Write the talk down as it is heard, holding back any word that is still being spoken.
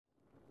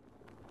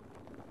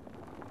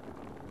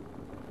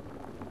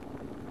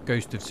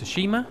Ghost of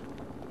Tsushima,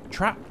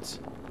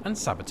 Trapped, and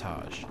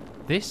Sabotage.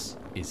 This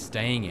is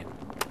Staying In.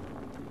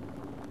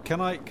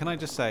 Can I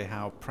just say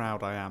how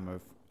proud I am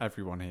of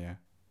everyone here?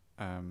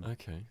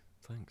 Okay,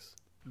 thanks.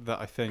 That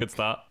I think Good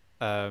start.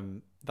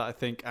 that I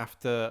think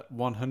after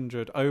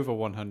over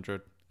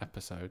 100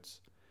 episodes,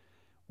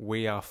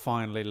 we are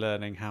finally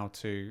learning how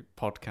to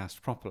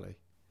podcast properly.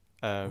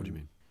 What do you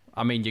mean?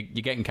 I mean, you're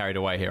getting carried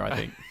away here, I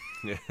think.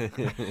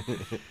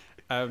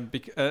 And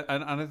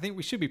I think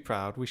we should be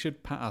proud. We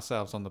should pat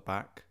ourselves on the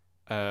back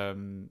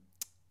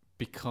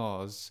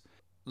because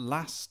the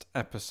last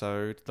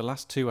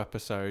two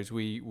episodes,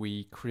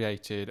 we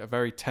created a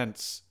very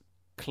tense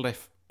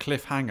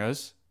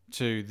cliffhangers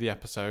to the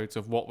episodes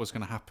of what was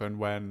going to happen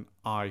when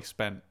I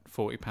spent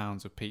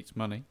 £40 of Pete's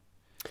money.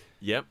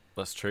 Yep,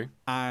 that's true.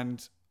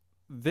 And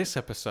this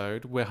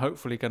episode, we're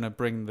hopefully going to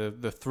bring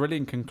the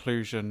thrilling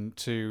conclusion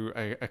to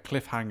a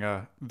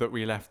cliffhanger that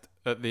we left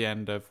at the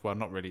end of. Well,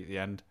 not really at the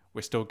end.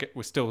 We're still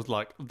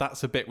like,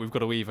 that's a bit we've got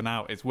to even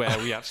out. Is where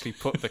we actually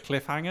put the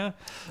cliffhanger.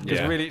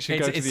 Because really, it should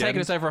go to the end. It's taken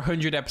us over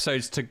 100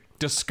 episodes to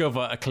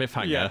discover a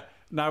cliffhanger. Yeah.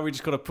 Now we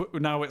just got to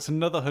put. Now it's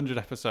another 100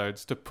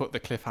 episodes to put the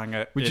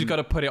cliffhanger. We just got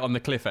to put it on the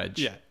cliff edge.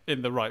 Yeah,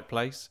 in the right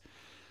place.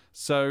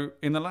 So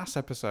in the last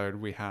episode,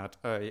 we had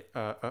a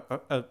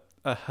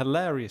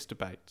hilarious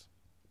debate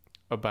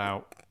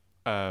about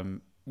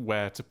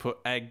where to put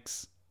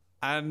eggs,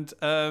 and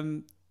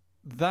the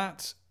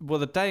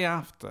day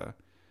after,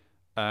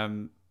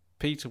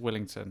 Peter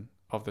Willington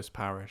of this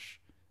parish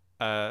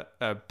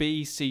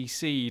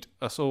BCC'd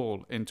us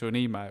all into an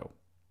email,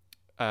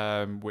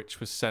 which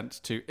was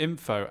sent to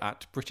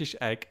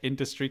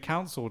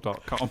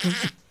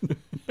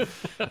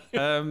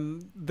info@britisheggindustricouncil.com.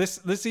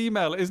 This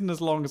email isn't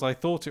as long as I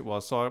thought it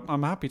was, so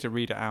I'm happy to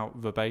read it out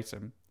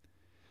verbatim.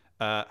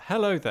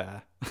 Hello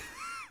there.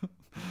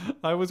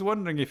 I was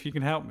wondering if you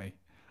can help me.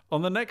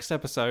 On the next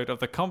episode of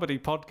the comedy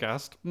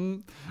podcast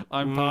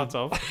I'm part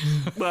of.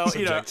 Well,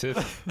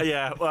 Subjective.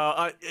 Yeah, well,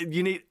 I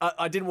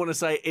didn't want to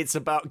say it's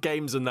about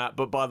games and that,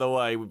 but by the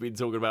way, we've been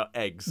talking about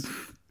eggs.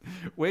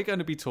 We're going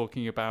to be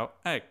talking about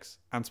eggs,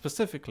 and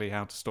specifically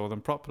how to store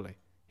them properly.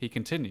 He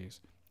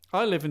continues,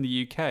 I live in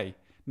the UK.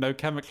 No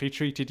chemically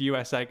treated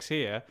US eggs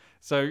here.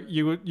 So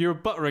you were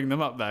buttering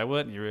them up there,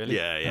 weren't you, really?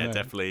 Yeah,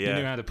 definitely, You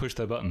knew yeah. how to push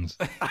their buttons.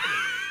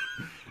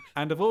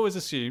 And I've always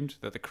assumed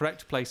that the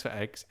correct place for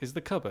eggs is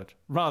the cupboard,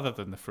 rather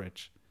than the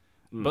fridge.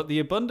 But the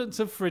abundance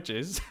of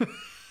fridges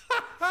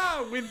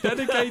with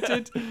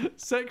dedicated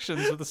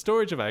sections for the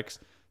storage of eggs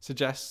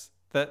suggests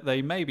that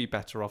they may be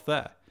better off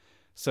there.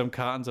 Some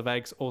cartons of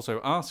eggs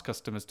also ask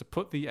customers to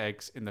put the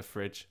eggs in the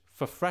fridge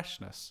for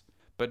freshness,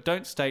 but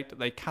don't state that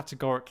they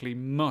categorically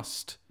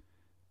must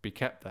be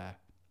kept there.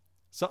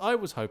 So I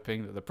was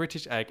hoping that the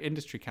British Egg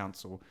Industry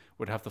Council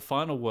would have the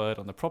final word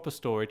on the proper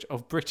storage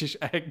of British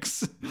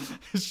eggs.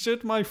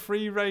 Should my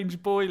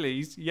free-range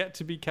boilies yet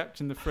to be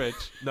kept in the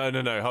fridge? No,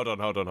 hold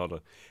on.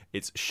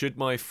 It's should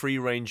my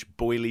free-range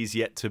boilies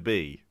yet to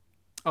be.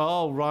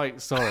 Oh,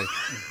 right, sorry.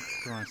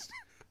 Christ.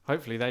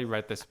 Hopefully they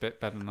read this a bit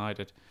better than I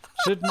did.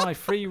 Should my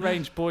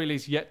free-range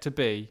boilies yet to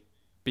be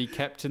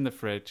kept in the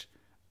fridge,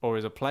 or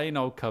is a plain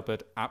old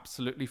cupboard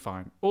absolutely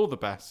fine? All the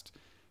best.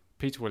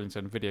 Peter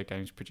Willington, video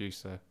games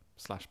producer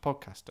 /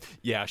 podcaster.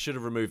 Yeah, I should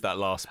have removed that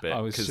last bit. I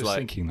was just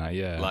thinking that,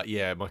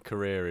 yeah. My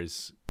career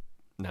is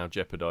now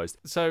jeopardised.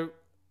 So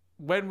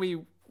when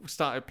we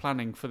started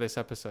planning for this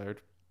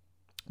episode,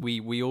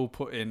 we all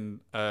put in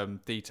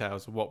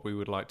details of what we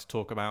would like to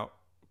talk about,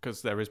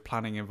 because there is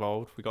planning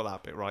involved. We got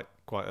that bit right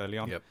quite early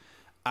on. Yep.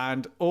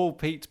 And all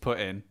Pete's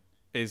put in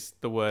is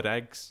the word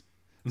eggs.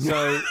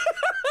 So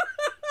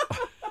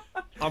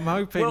I'm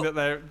hoping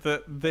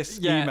that this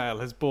email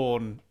has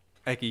borne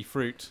eggy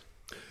fruit.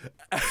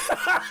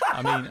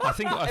 I mean, I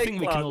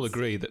think we can all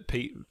agree that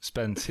Pete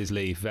spent his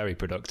leave very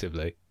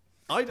productively.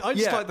 I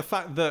just like the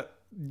fact that,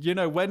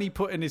 when he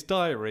put in his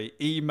diary,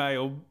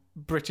 email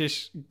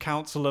British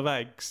Council of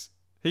Eggs,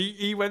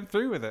 he went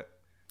through with it.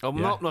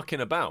 I'm not knocking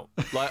about.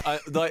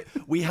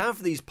 We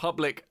have these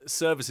public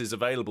services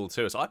available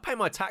to us. I pay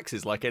my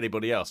taxes like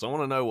anybody else. I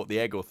want to know what the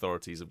egg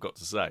authorities have got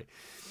to say.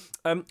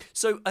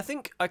 So I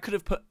think I could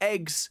have put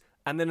eggs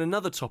and then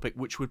another topic,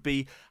 which would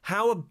be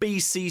how a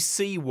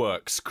BCC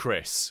works,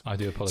 Chris. I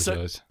do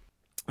apologise.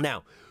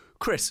 Now,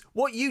 Chris,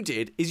 what you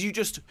did is you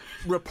just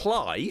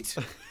replied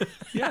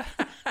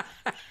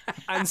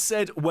and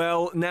said,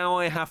 well, now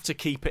I have to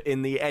keep it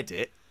in the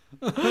edit.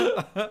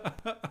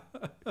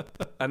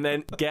 And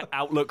then get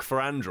Outlook for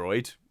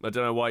Android. I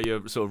don't know why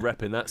you're sort of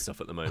repping that stuff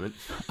at the moment.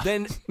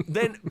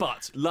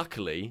 But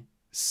luckily,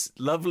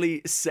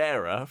 lovely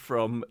Sarah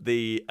from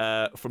the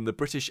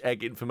British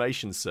Egg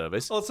Information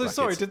Service. Also,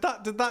 sorry, did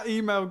that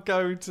email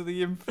go to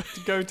the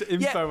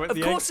info at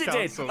the Egg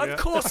Council? Of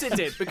course it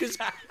did, because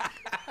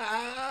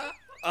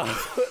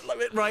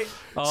right.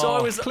 Oh, so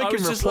I was click and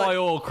just reply like,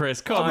 all,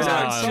 Chris. Come I on,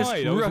 know, it's just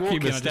I was rookie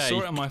walking, I mistake. just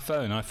saw it on my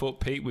phone. I thought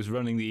Pete was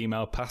running the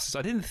email past us.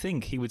 I didn't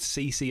think he would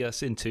CC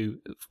us into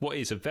what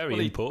is a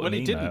very important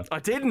email. I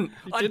didn't,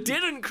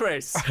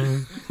 Chris.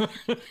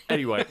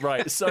 Anyway,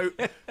 right. So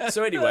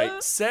anyway,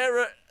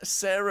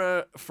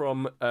 Sarah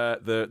from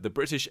the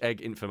British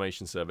Egg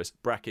Information Service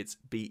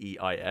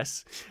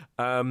 (BEIS).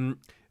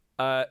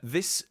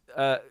 This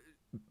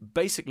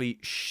basically,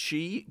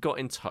 she got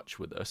in touch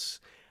with us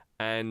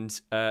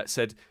and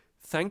said,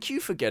 "Thank you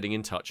for getting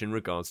in touch in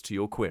regards to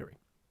your query.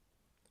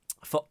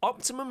 For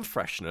optimum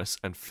freshness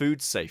and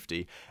food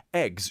safety,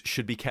 eggs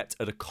should be kept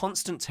at a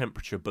constant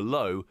temperature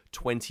below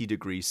 20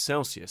 degrees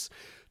Celsius.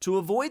 To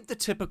avoid the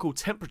typical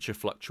temperature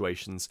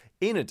fluctuations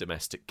in a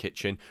domestic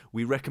kitchen,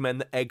 we recommend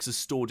that eggs are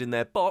stored in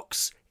their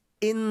box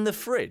in the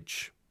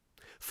fridge.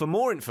 For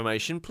more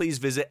information, please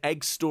visit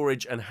Egg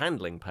Storage and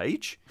Handling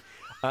page.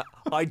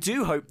 I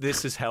do hope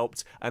this has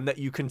helped and that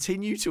you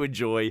continue to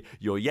enjoy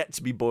your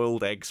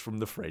yet-to-be-boiled eggs from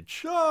the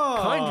fridge.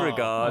 Kind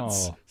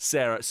regards,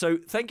 Sarah." So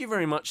thank you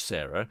very much,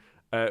 Sarah,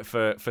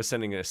 for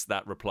sending us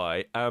that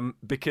reply.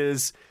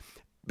 Because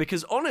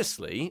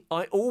honestly,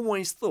 I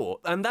always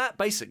thought, and that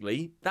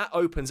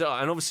opens up,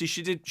 and obviously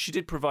she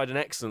did provide an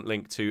excellent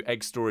link to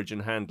Egg Storage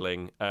and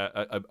Handling,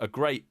 a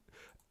great,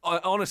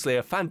 honestly,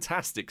 a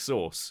fantastic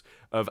source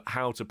of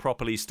how to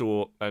properly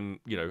store and,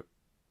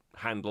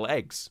 handle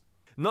eggs.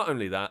 Not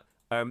only that,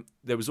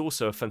 there was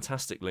also a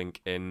fantastic link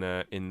in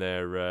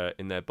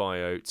their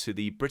bio to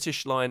the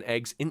British Lion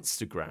Eggs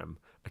Instagram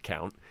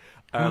account,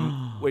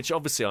 which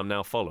obviously I'm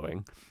now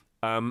following,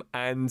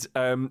 and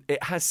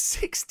it has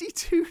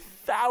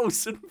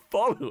 62,000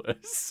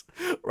 followers,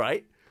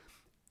 right?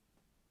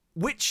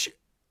 Which,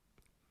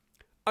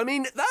 I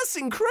mean, that's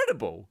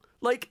incredible.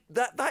 Like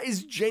that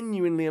is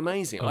genuinely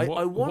amazing. I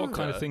wonder what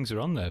kind of things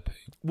are on there,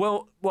 Pete?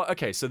 Well,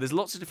 okay. So there's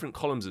lots of different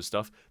columns of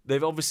stuff.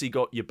 They've obviously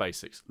got your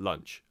basics: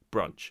 lunch,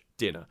 brunch,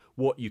 dinner,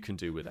 what you can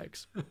do with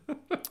eggs.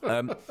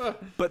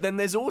 But then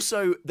there's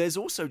also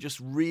just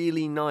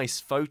really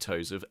nice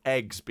photos of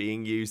eggs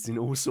being used in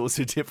all sorts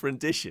of different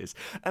dishes.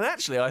 And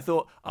actually, I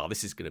thought,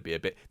 this is going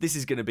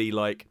to be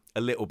like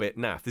a little bit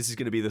naff. This is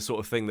going to be the sort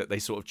of thing that they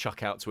sort of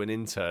chuck out to an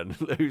intern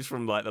who's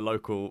from like the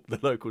local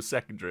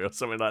secondary or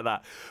something like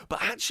that.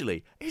 But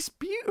actually, it's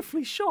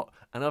beautifully shot.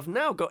 And I've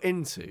now got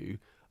into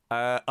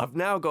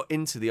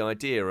the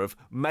idea of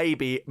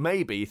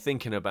maybe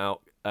thinking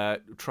about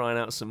trying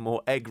out some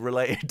more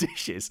egg-related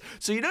dishes.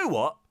 So you know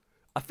what?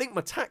 I think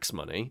my tax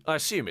money, I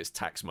assume it's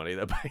tax money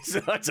they're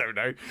basing, I don't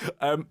know.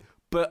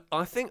 But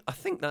I think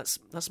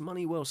that's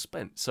money well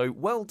spent. So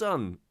well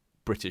done,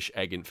 British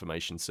Egg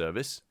Information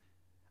Service.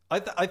 I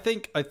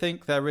think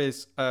there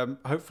is.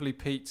 Hopefully,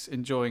 Pete's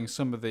enjoying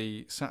some of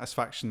the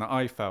satisfaction that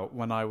I felt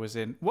when I was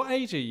in. What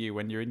age are you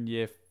when you're in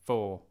year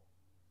 4?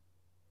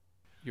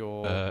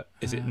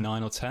 Is it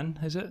 9 or 10?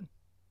 Is it?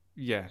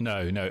 Yeah.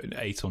 No,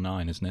 8 or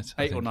 9, isn't it?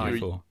 8 or 9.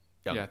 Young.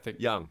 Yeah, I think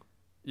young.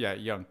 Yeah,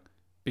 young.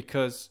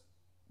 Because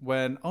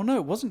when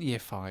it wasn't year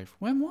 5.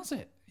 When was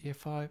it? Year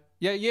 5?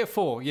 Yeah, year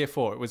 4. Year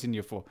 4. It was in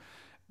year 4.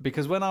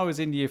 Because when I was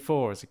in year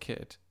 4 as a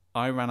kid,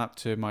 I ran up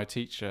to my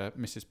teacher,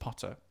 Mrs.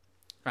 Potter,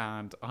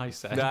 and I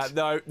said,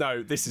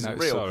 "No, this isn't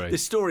real. Sorry.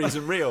 This story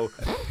isn't real."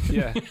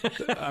 Yeah,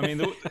 I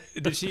mean,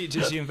 did she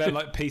invent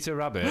like Peter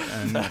Rabbit?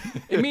 And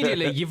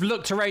Immediately, you've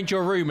looked around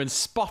your room and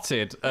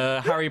spotted a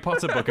Harry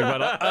Potter book and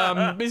went,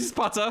 Mrs.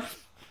 Potter.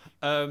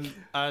 And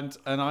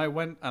I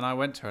went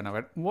to her and I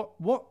went,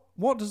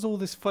 what does all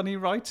this funny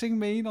writing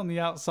mean on the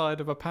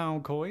outside of a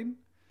pound coin?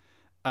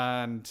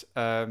 And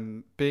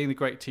being the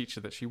great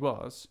teacher that she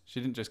was, she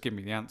didn't just give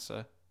me the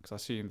answer, because I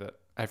assume that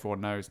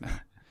everyone knows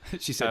now.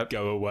 she said,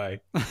 "Go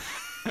away."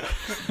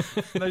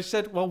 No, she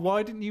said, "Well,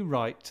 why didn't you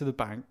write to the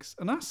banks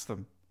and ask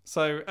them?"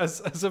 So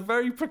as a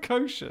very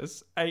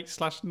precocious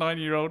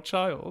 8/9-year-old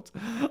child,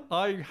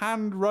 I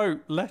hand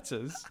wrote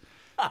letters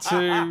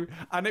to,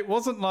 and it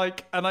wasn't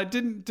like, and I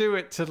didn't do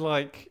it to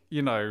like,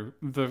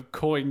 the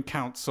Coin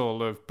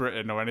Council of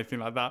Britain or anything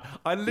like that.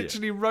 I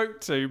literally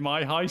wrote to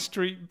my high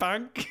street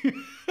bank.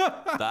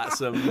 That's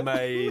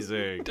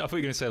amazing. I thought you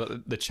were going to say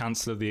like the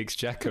Chancellor of the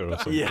Exchequer or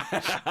something.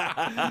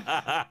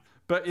 Yeah.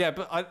 But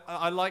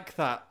I like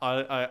that.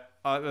 I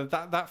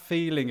that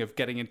feeling of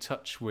getting in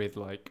touch with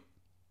like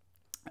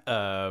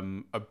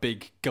a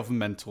big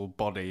governmental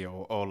body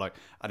or like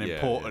an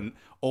important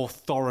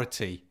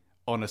authority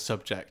on a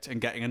subject and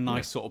getting a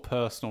nice sort of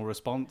personal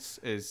response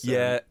is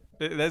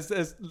there's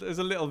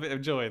a little bit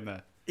of joy in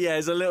there. Yeah,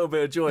 there's a little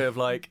bit of joy of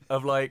like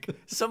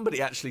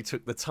somebody actually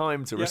took the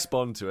time to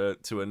respond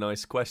to a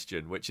nice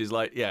question, which is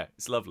like,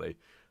 it's lovely.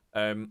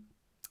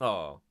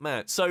 Oh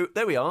man, so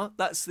there we are.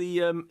 That's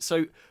the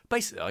so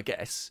basically, I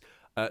guess,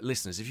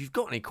 listeners, if you've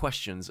got any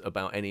questions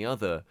about any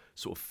other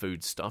sort of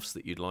foodstuffs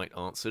that you'd like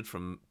answered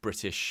from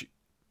British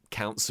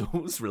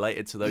councils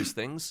related to those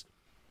things,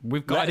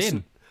 we've got it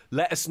in.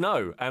 Let us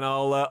know, and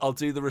I'll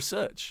do the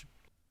research.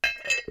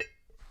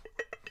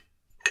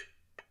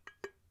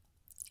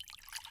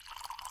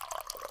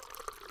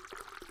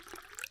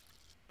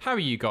 How are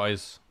you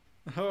guys?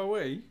 How are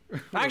we?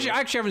 Actually,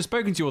 I haven't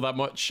spoken to you all that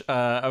much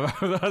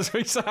about last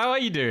week, so how are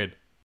you doing?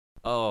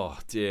 Oh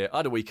dear, I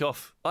had a week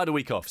off.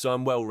 So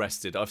I'm well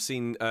rested. I've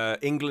seen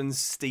England's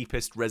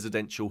steepest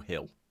residential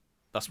hill.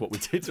 That's what we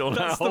did on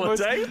our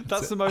holiday.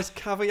 That's the most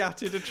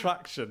caveated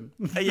attraction.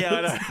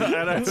 Yeah,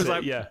 I know. It was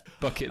like,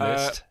 bucket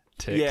list.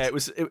 Ticked. Yeah, it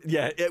was.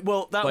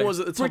 Well, that was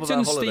at the top Britain's of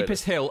our holiday.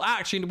 steepest hill.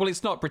 Actually, well,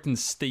 it's not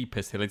Britain's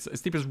steepest hill. It's the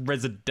steepest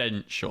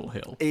residential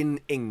hill.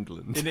 In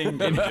England. In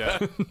England,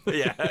 yeah.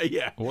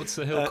 Yeah. What's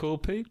the hill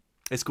called, Pete?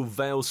 It's called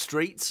Vale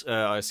Street.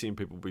 I assume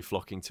people will be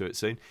flocking to it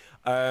soon.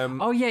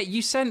 Oh yeah,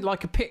 you sent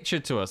like a picture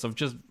to us of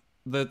just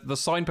the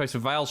signpost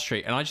of Vale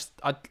Street, and I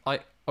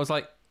was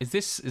like, is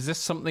this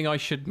something I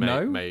should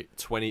know? Mate,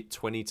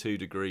 22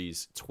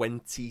 degrees.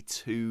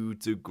 22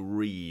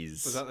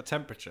 degrees. Was that the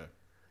temperature?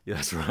 Yeah,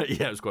 that's right.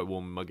 Yeah, it was quite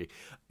warm and muggy.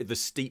 The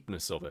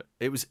steepness of it.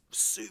 It was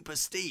super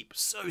steep,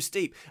 so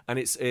steep. And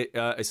it's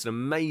an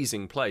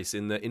amazing place.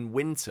 In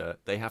winter,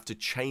 they have to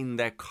chain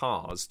their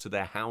cars to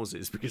their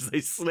houses because they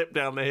slip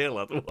down the hill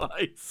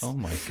otherwise. Oh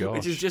my gosh.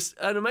 Which is just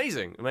an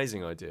amazing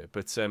idea.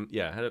 But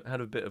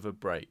had a bit of a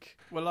break.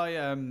 Well, me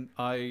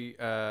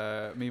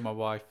and my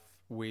wife,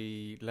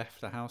 we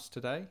left the house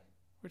today,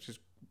 which is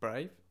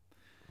brave.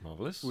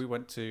 Marvellous. We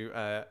went to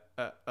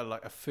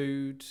a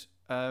food.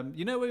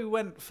 Where we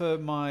went for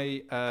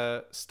my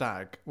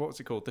stag? What was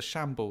it called? The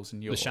Shambles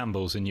in York. The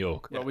Shambles in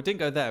York. Well, we didn't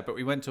go there, but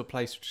we went to a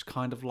place which is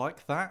kind of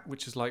like that,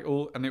 which is like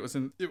and it was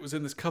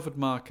in this covered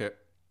market,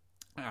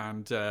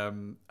 and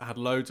had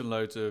loads and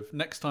loads of.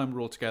 Next time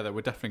we're all together,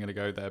 we're definitely going to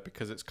go there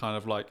because it's kind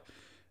of like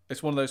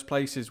it's one of those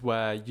places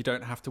where you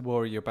don't have to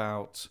worry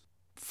about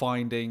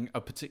finding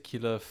a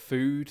particular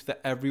food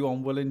that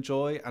everyone will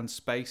enjoy and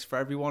space for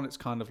everyone. It's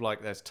kind of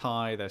like there's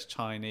Thai, there's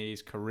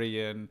Chinese,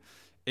 Korean,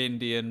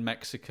 Indian,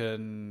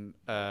 Mexican,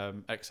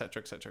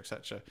 etc., etc.,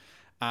 etc.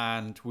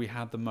 And we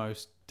had the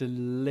most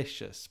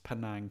delicious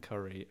Penang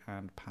curry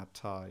and pad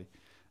thai.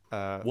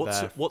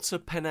 What's a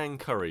Penang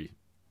curry?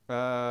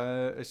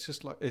 It's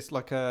just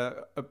like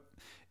a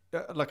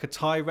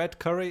Thai red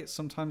curry. It's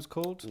sometimes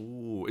called.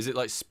 Ooh, is it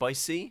like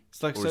spicy?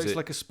 It's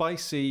like a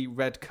spicy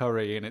red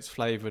curry, and it's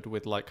flavored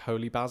with like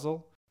holy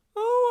basil.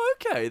 Oh,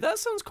 okay, that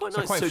sounds quite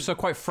nice. So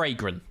quite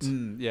fragrant.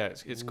 Yeah,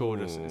 it's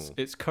gorgeous.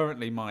 It's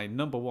currently my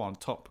number one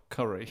top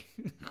curry.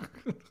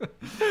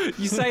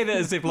 You say that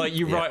as if like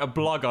you write a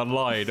blog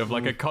online of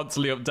like a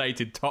constantly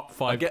updated top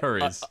 5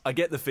 curries. I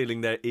get the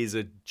feeling there is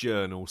a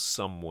journal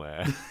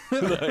somewhere.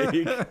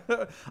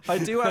 I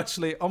do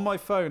actually on my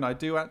phone. I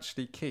do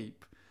actually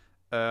keep.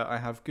 I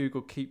have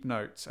Google Keep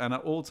Notes, and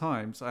at all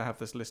times I have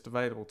this list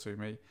available to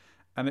me.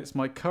 And it's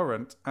my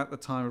current, at the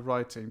time of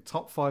writing,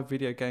 top 5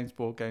 video games,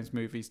 board games,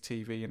 movies,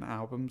 TV, and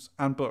albums,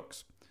 and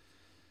books.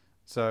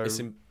 So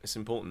it's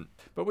important.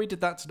 But we did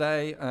that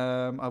today.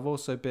 I've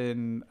also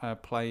been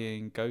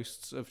playing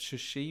Ghosts of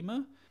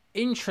Tsushima.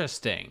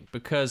 Interesting,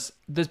 because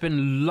there's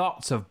been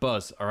lots of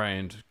buzz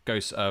around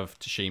Ghosts of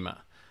Tsushima.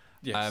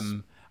 Yes.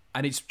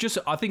 And it's just,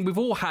 I think we've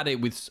all had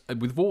it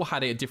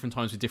at different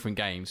times with different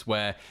games,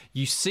 where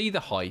you see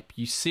the hype,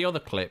 you see all the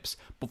clips,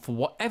 but for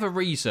whatever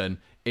reason,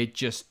 it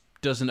just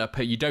doesn't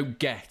appeal. You don't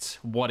get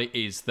what it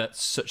is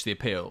that's such the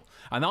appeal.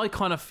 And I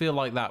kind of feel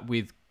like that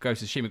with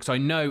Ghost of Tsushima, because I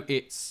know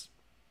it's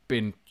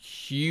been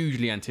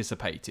hugely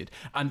anticipated.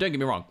 And don't get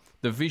me wrong,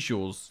 the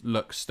visuals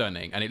look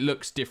stunning, and it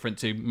looks different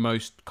to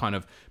most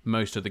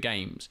of the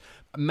games.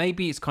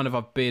 Maybe it's kind of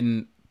I've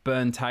been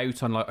burnt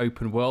out on like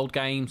open world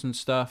games and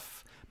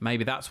stuff.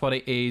 Maybe that's what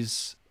it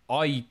is.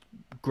 I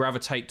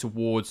gravitate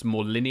towards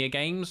more linear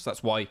games.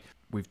 That's why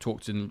we've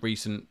talked in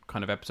recent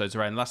kind of episodes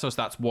around Last of Us.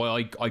 That's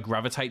why I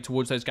gravitate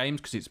towards those games,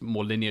 because it's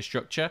more linear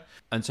structure.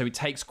 And so it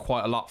takes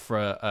quite a lot for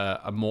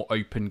a more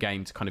open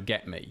game to kind of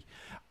get me.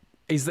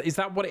 Is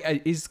that what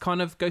it is?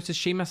 Kind of Ghost of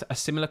Tsushima a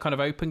similar kind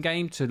of open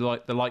game to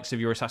like the likes of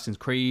your Assassin's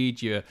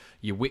Creed, your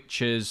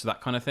Witchers,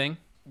 that kind of thing?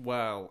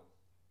 Well,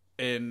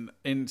 in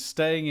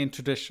staying in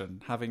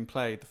tradition, having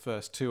played the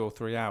first 2 or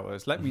 3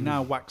 hours, let me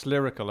now wax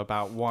lyrical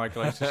about why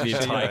Ghost of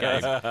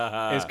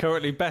Tsushima is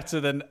currently better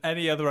than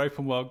any other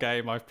open world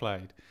game I've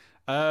played.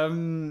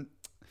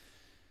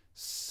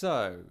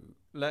 So,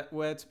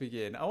 where to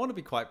begin? I want to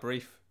be quite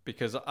brief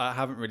because I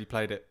haven't really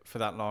played it for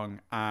that long,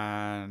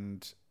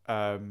 and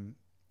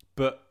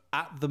but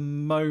at the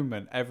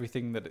moment,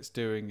 everything that it's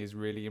doing is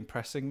really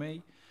impressing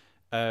me.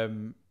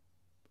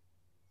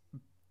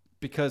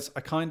 Because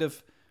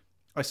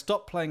I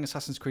stopped playing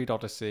Assassin's Creed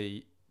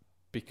Odyssey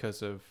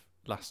because of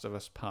Last of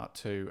Us Part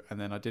 2, and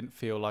then I didn't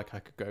feel like I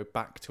could go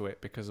back to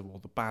it because of all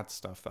the bad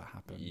stuff that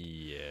happened.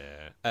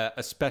 Yeah.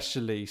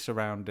 Especially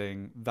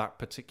surrounding that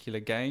particular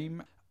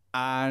game.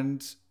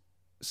 And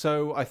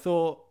so I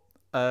thought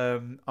I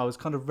was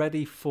kind of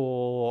ready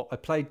I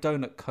played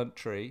Donut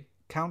County,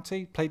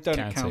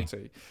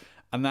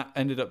 and that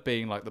ended up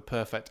being like the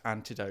perfect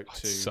antidote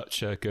to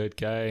such a good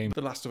game.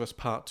 The Last of Us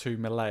Part 2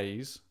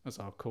 malaise, as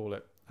I'll call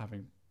it,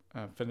 having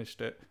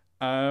finished it.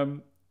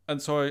 And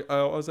so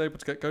I was able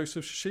to get Ghost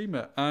of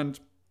Tsushima, and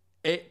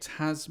it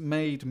has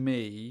made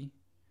me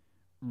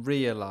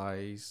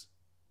realise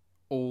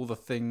all the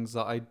things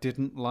that I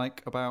didn't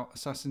like about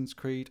Assassin's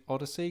Creed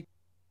Odyssey.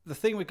 The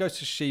thing with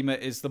Ghost of Tsushima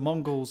is the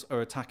Mongols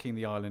are attacking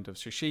the island of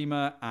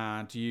Tsushima,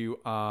 and you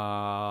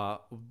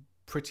are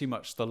pretty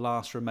much the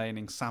last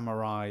remaining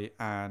samurai,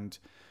 and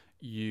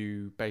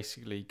you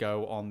basically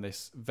go on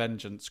this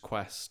vengeance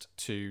quest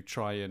to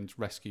try and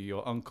rescue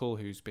your uncle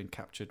who's been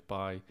captured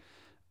by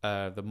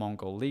the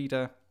Mongol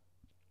leader.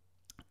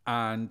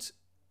 And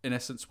in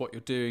essence, what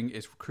you're doing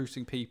is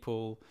recruiting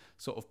people,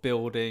 sort of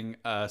building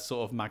a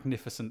sort of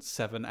Magnificent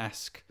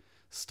Seven-esque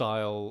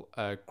style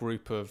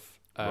group of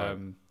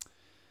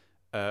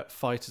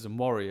fighters and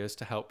warriors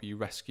to help you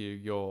rescue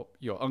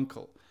your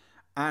uncle.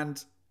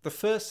 And the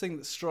first thing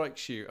that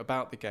strikes you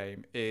about the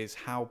game is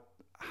how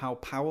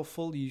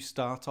powerful you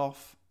start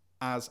off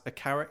as a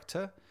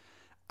character.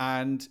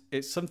 And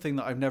it's something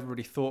that I've never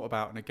really thought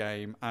about in a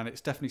game, and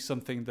it's definitely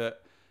something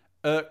that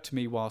irked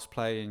me whilst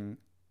playing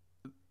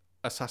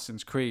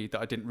Assassin's Creed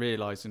that I didn't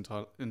realise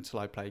until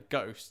I played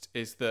Ghost,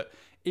 is that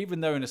even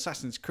though in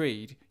Assassin's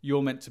Creed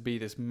you're meant to be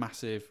this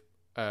massive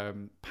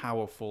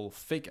powerful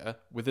figure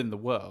within the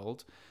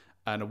world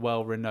and a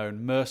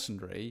well-renowned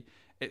mercenary,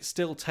 it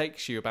still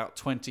takes you about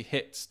 20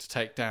 hits to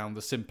take down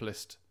the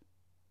simplest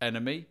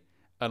enemy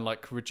and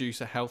like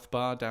reduce a health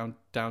bar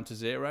down to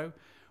 0.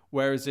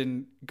 Whereas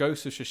in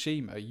Ghost of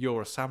Tsushima,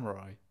 you're a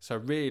samurai. So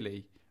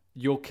really,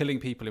 you're killing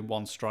people in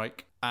one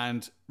strike.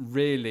 And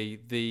really,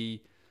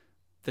 the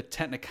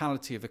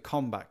technicality of the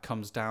combat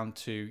comes down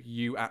to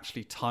you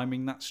actually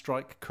timing that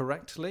strike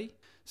correctly.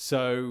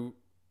 So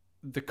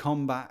the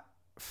combat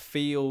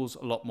feels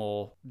a lot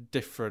more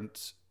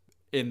different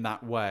in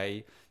that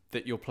way,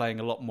 that you're playing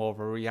a lot more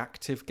of a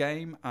reactive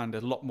game and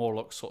a lot more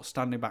like sort of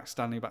standing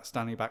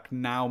back,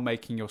 now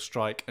making your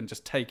strike and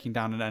just taking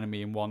down an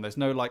enemy in one. There's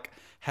no like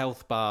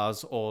health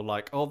bars or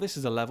like, oh, this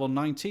is a level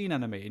 19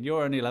 enemy and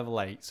you're only level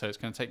 8, so it's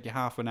going to take you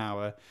half an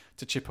hour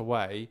to chip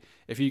away.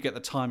 If you get the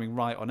timing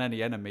right on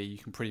any enemy, you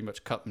can pretty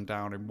much cut them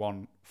down in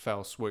one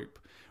fell swoop,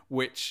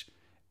 which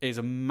is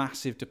a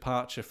massive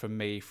departure for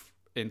me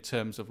in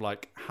terms of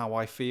like how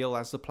I feel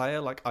as the player.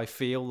 Like I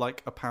feel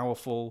like a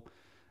powerful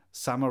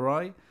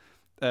samurai.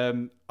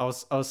 I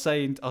was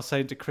saying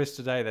to Chris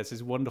today, there's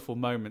these wonderful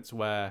moments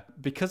where,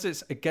 because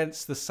it's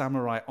against the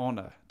samurai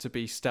honor to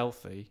be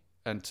stealthy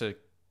and to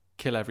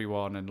kill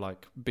everyone and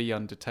like be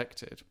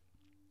undetected,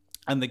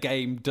 and the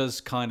game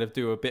does kind of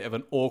do a bit of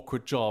an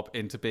awkward job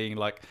into being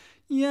like,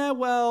 yeah,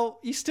 well,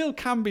 you still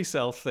can be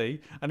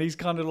stealthy, and he's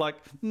kind of like,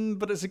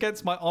 but it's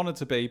against my honor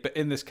to be, but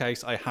in this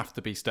case I have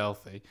to be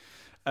stealthy.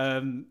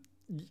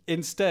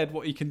 Instead,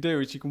 what you can do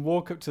is you can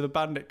walk up to the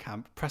bandit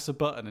camp, press a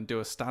button and do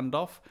a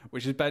standoff,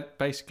 which is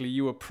basically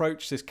you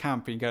approach this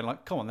camp and you go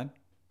like, come on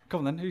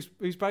then,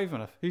 who's brave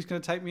enough? Who's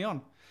going to take me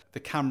on? The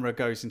camera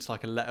goes into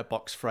like a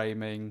letterbox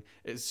framing,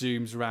 it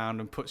zooms around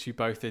and puts you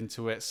both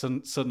into it.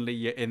 Suddenly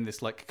you're in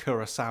this like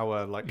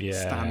Kurosawa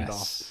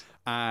standoff.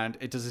 And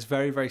it does this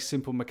very, very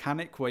simple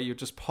mechanic where you're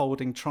just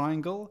holding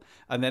triangle,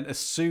 and then as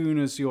soon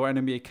as your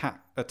enemy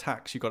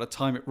attacks, you've got to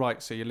time it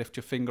right, so you lift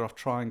your finger off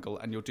triangle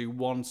and you'll do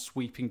one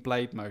sweeping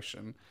blade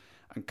motion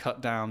and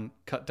cut down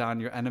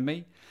your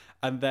enemy.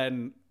 And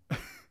then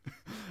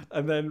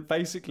and then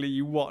basically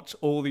you watch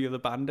all the other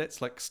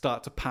bandits like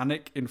start to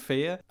panic in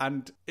fear.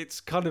 And it's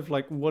kind of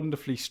like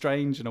wonderfully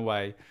strange in a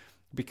way,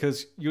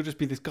 because you'll just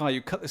be this guy,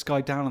 you cut this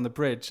guy down on the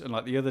bridge, and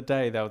like the other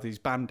day there were these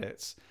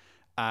bandits,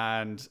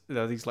 and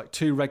there are these like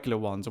two regular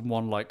ones and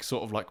one like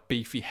sort of like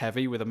beefy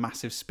heavy with a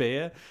massive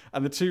spear,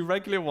 and the two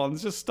regular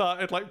ones just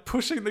started like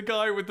pushing the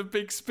guy with the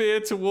big spear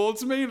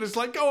towards me, and it's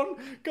like, go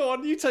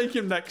on, you take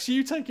him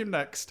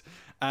next.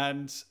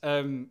 And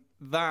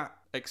that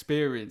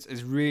experience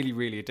is really,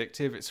 really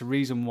addictive. It's a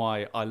reason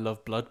why I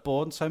love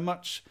Bloodborne so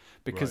much,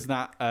 because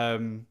that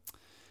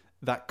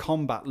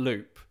combat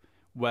loop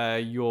where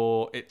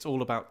it's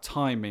all about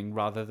timing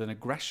rather than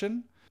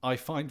aggression, I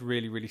find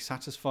really, really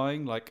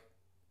satisfying. Like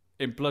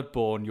in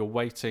Bloodborne, you're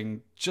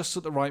waiting just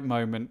at the right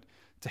moment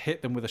to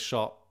hit them with a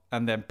shot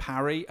and then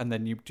parry, and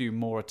then you do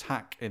more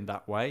attack in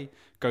that way.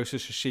 Ghost of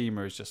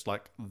Tsushima is just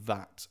like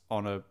that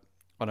on a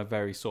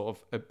very sort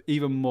of a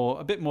bit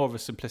more of a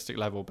simplistic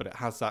level, but it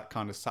has that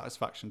kind of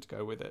satisfaction to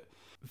go with it.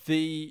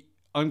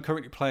 I'm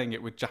currently playing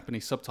it with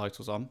Japanese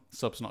subtitles on,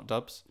 subs not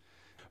dubs,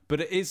 but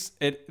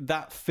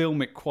that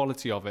filmic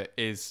quality of it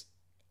is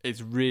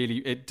really,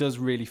 it does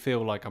really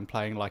feel like I'm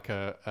playing like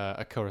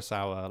a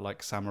Kurosawa,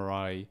 like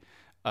samurai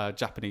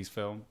Japanese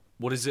film.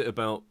 What is it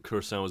about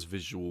Kurosawa's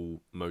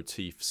visual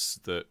motifs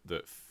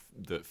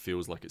that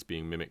feels like it's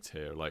being mimicked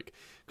here? Like,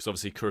 because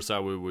obviously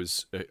Kurosawa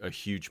was a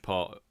huge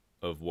part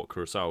of what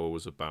Kurosawa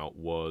was about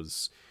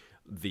was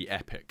the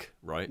epic,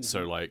 right? Mm-hmm.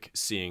 So like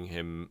seeing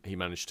him,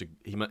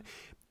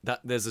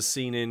 there's a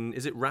scene in,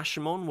 is it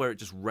Rashomon, where it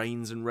just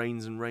rains and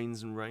rains and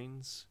rains and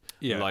rains?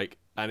 Yeah. Like,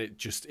 and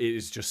it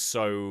is just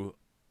so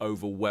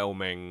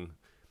overwhelming.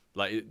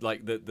 Like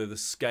the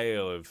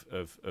scale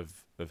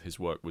of his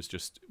work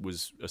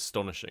was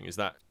astonishing. Is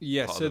that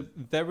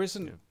there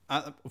isn't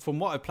from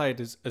what I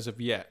played as of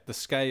yet, the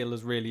scale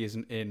really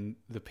isn't in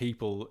the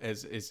people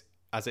as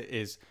it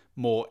is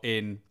more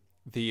in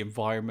the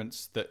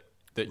environments that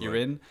that you're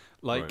in.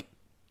 Like,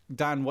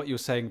 Dan, what you were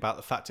saying about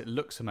the fact it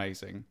looks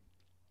amazing,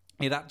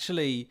 it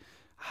actually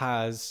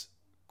has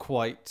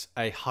quite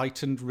a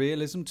heightened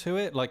realism to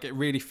it. Like, it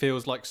really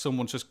feels like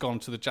someone's just gone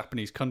to the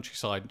Japanese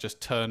countryside and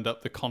just turned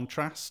up the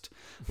contrast.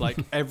 Like,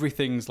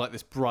 everything's like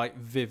this bright,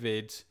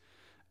 vivid,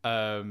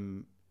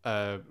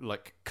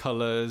 like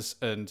colours,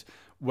 and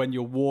when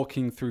you're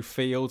walking through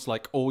fields,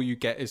 like all you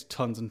get is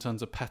tons and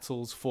tons of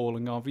petals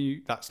falling over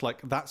you. That's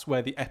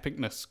where the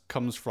epicness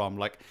comes from.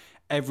 Like,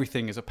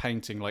 everything is a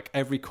painting. Like,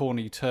 every corner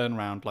you turn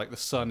around, like the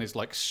sun is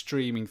like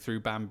streaming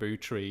through bamboo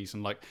trees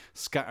and like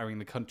scattering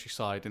the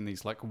countryside in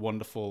these like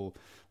wonderful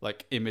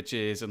like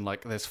images, and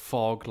like there's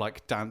fog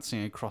like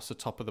dancing across the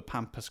top of the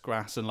pampas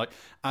grass, and like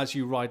as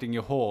you're riding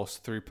your horse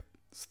through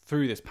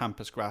this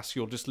pampas grass,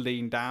 you'll just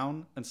lean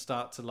down and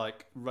start to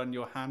like run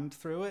your hand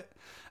through it.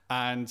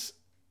 And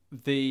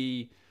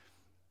the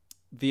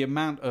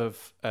amount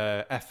of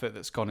effort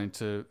that's gone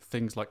into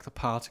things like the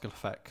particle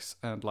effects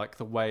and like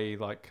the way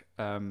like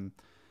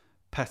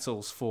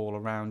petals fall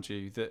around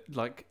you, that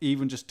like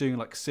even just doing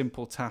like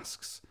simple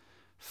tasks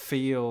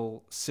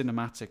feel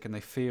cinematic and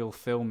they feel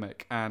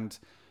filmic. And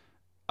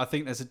I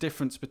think there's a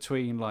difference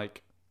between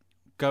like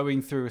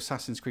going through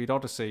Assassin's Creed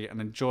Odyssey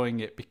and enjoying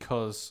it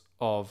because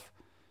of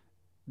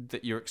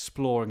that you're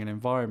exploring an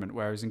environment,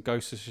 whereas in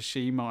Ghost of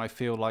Tsushima I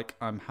feel like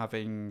I'm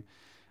having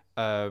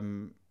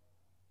I'm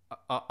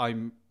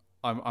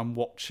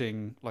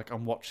watching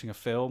a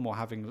film, or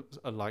having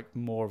a like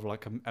more of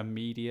like a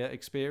media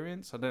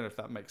experience. I don't know if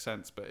that makes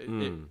sense, but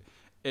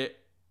it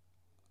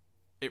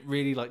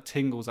really like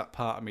tingles that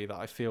part of me that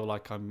I feel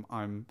like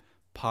I'm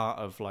part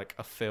of like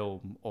a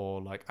film,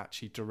 or like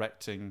actually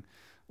directing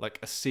like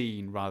a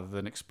scene rather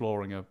than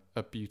exploring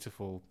a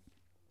beautiful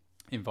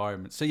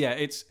environment. So yeah,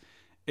 it's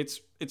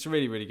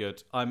really, really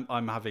good.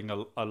 I'm having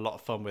a lot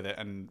of fun with it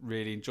and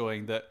really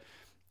enjoying that.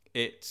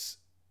 It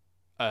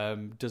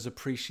does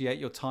appreciate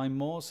your time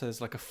more. So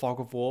there's like a fog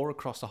of war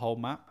across the whole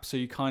map. So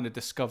you kind of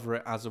discover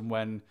it as and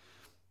when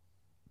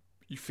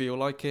you feel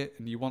like it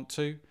and you want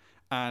to.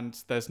 And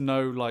there's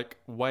no like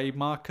way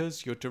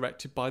markers. You're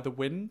directed by the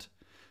wind.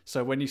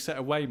 So when you set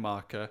a way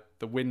marker,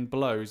 the wind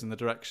blows in the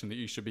direction that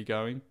you should be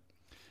going.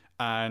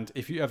 And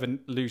if you ever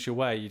lose your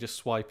way, you just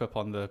swipe up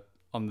on the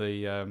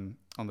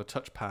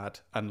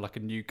touchpad, and like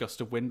a new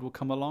gust of wind will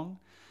come along.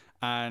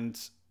 And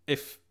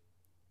if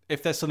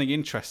there's something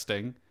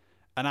interesting,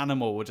 an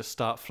animal will just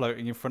start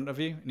floating in front of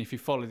you, and if you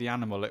follow the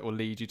animal, it will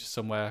lead you to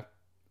somewhere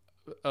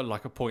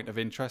like a point of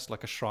interest,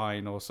 like a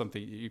shrine or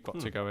something that you've got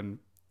to go and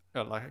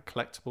like a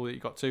collectible that you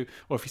got to.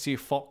 Or if you see a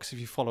fox, if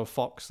you follow a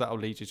fox, that will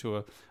lead you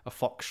to a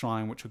fox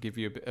shrine, which will give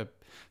you a bit of...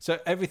 So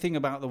everything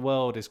about the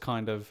world is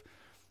kind of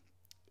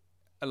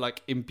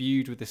like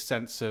imbued with this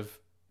sense of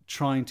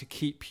trying to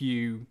keep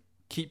you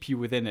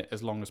within it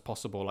as long as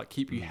possible, like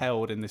keep you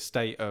held in this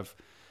state of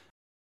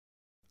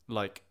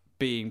like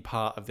being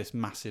part of this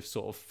massive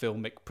sort of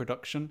filmic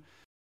production.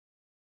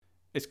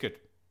 It's good,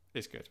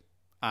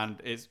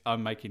 and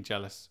I'm making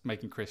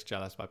Chris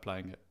jealous by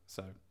playing it.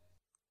 So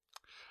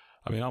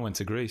I mean, I went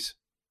to Greece.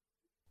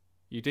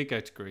 You did go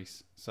to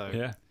Greece, so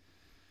yeah,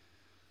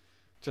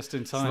 just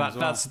in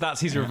time. So that's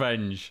his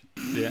revenge.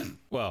 Yeah,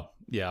 well,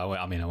 yeah.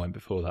 I went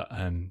before that,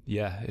 and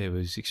yeah, it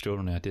was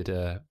extraordinary. I did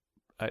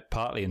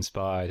partly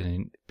inspired,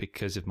 and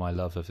because of my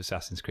love of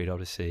Assassin's Creed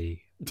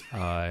Odyssey,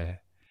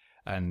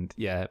 and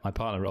yeah, my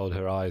partner rolled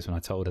her eyes when I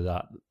told her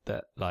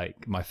that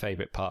like my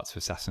favourite parts of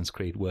Assassin's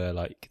Creed were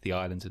like the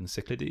islands and the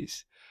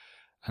Cyclades,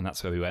 and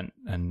that's where we went.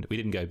 And we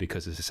didn't go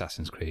because of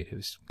Assassin's Creed; it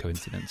was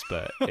coincidence,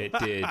 but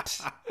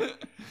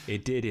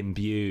it did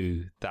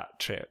imbue that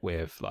trip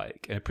with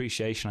like an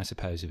appreciation, I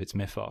suppose, of its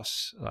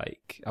mythos.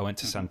 Like I went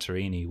to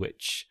Santorini,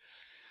 which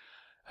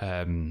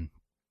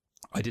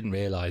I didn't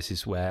realise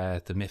is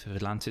where the myth of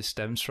Atlantis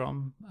stems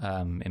from.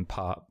 In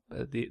part,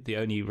 the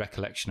only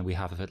recollection we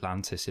have of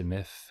Atlantis in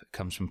myth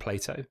comes from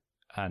Plato,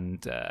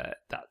 and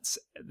that's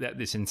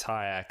this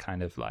entire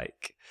kind of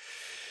like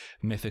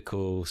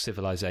mythical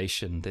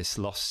civilization, this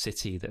lost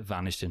city that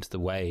vanished into the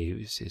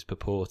waves, is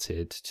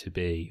purported to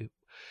be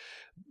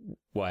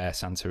where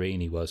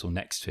Santorini was, or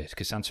next to it,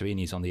 because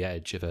Santorini is on the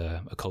edge of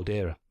a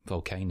caldera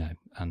volcano,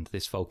 and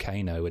this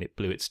volcano, when it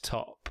blew its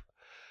top,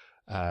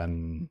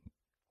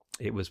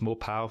 it was more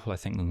powerful, I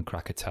think, than the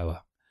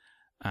Krakatoa,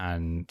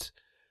 and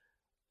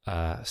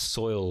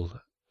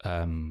soil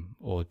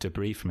or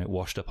debris from it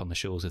washed up on the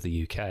shores of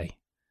the UK.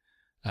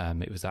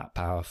 It was that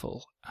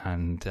powerful,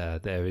 and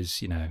there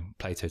is,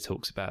 Plato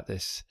talks about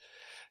this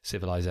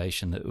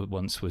civilization that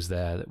once was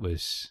there that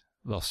was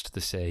lost to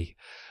the sea,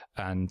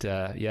 and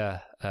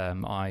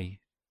I,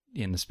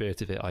 in the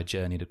spirit of it, I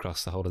journeyed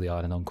across the whole of the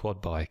island on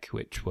quad bike,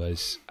 which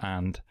was,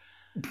 and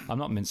I'm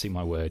not mincing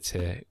my words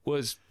here,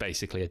 was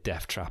basically a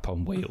death trap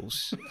on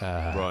wheels.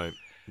 Right.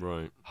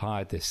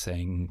 Hired this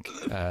thing.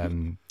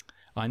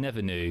 I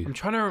never knew. I'm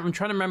trying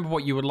to remember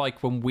what you were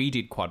like when we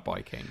did quad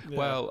biking. Yeah.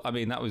 Well, I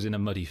mean, that was in a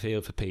muddy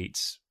field for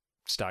Pete's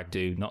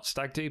not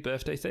stag do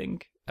birthday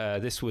thing.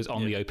 This was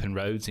on the open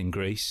roads in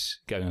Greece,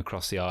 going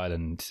across the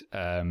island.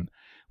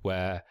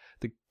 where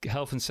the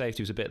health and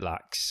safety was a bit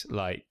lax.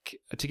 Like,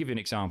 to give you an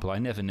example, I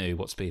never knew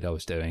what speed I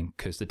was doing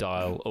because the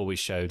dial always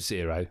showed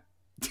 0.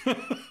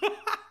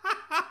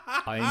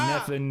 I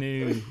never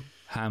knew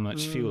how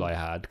much fuel I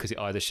had because it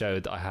either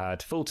showed that I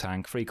had full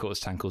tank, 3/4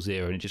 tank, or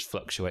 0, and it just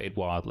fluctuated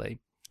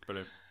wildly.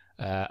 Brilliant.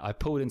 I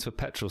pulled into a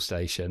petrol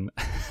station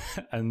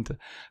and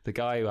the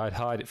guy who I'd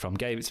hired it from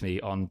gave it to me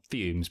on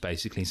fumes,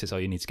 basically. He says,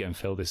 you need to go and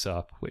fill this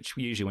up, which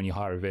usually when you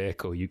hire a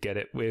vehicle, you get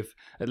it with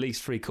at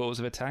least 3/4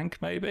 of a tank,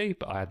 maybe.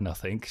 But I had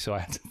nothing, so I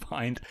had to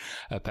find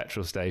a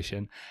petrol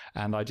station.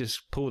 And I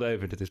just pulled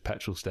over to this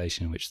petrol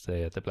station, which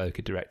the bloke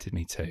had directed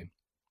me to.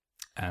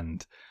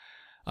 And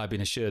I'd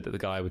been assured that the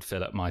guy would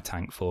fill up my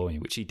tank for me,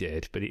 which he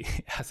did, but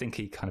I think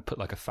he kind of put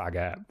like a fag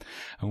out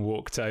and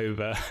walked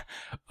over,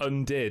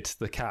 undid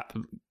the cap.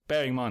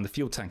 Bearing in mind, the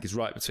fuel tank is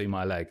right between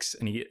my legs,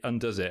 and he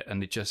undoes it,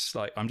 and it just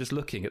like, I'm just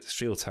looking at this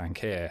fuel tank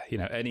here,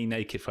 any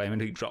naked flame,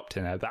 and he dropped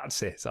in there,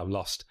 that's it. I've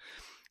lost,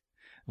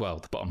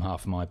 the bottom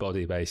half of my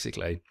body,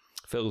 basically.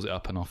 Fills it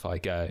up, and off I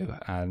go.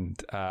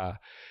 And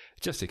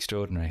just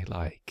extraordinary,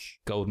 like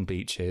golden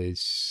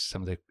beaches,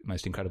 some of the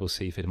most incredible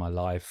seafood in my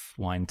life,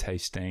 wine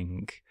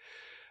tasting,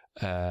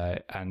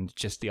 and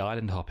just the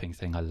island hopping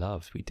thing I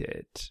loved. We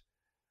did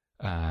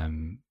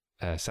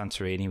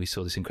Santorini. We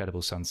saw this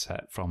incredible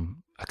sunset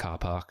from a car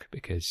park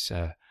because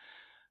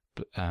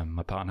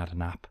my partner had a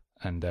nap,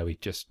 and we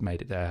just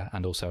made it there.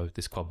 And also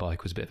this quad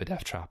bike was a bit of a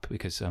death trap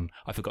because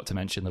I forgot to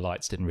mention the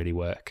lights didn't really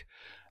work.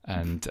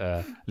 And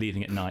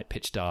leaving at night,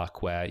 pitch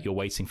dark, where you're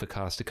waiting for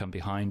cars to come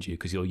behind you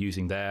because you're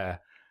using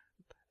their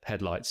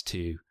headlights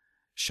to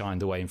shine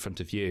the way in front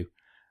of you.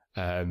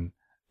 You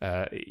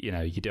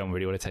don't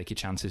really want to take your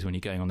chances when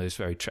you're going on those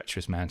very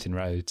treacherous mountain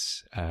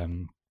roads.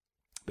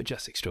 But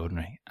just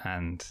extraordinary.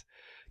 And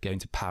going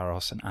to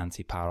Paros and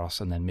Anti-Paros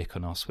and then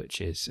Mykonos, which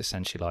is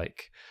essentially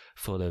like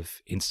full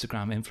of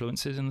Instagram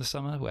influencers in the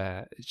summer,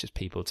 where it's just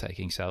people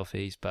taking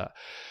selfies. But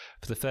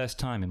for the first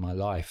time in my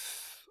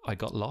life, I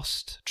got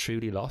lost,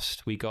 truly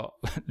lost. We got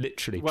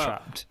literally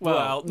trapped.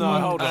 Well, no,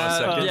 hold on a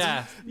second.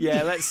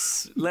 Yeah.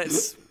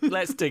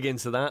 Let's dig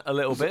into that a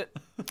little bit.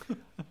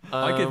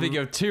 I can think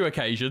of 2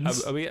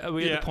 occasions. Are we at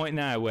the point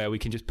now where we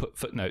can just put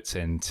footnotes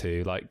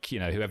into, like,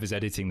 whoever's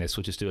editing this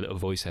will just do a little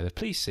voiceover.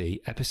 Please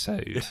see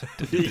episode.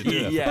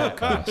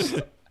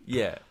 Podcast.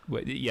 Yeah.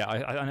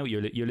 I know what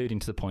you're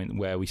alluding to, the point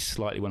where we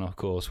slightly went off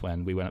course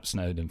when we went up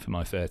Snowdon for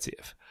my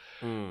 30th.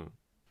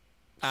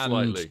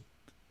 Slightly.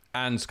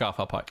 And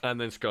Scarfell Pike.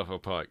 And then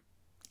Scarfell Pike.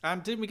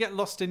 And didn't we get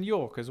lost in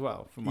York as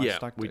well? For my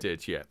stag do? We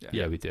did, yeah.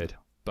 Yeah, we did.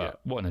 But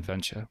what an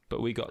adventure.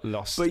 But we got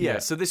lost.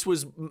 But so this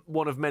was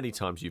one of many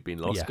times you've been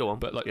lost. Yeah, go on.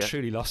 But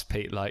truly lost,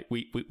 Pete. Like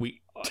we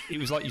it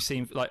was like you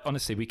seemed, like,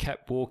 honestly, we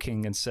kept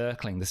walking and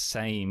circling the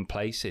same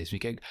places. We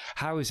go,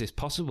 how is this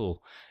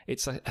possible?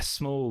 It's a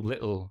small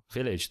little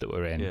village that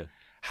we're in. Yeah.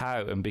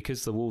 How? And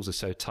because the walls are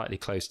so tightly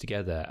close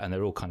together and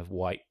they're all kind of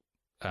white,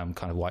 kind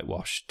of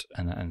whitewashed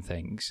and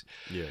things.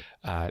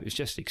 Yeah. It was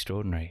just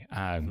extraordinary.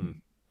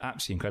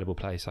 Absolutely incredible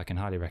place. I can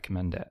highly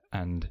recommend it.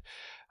 And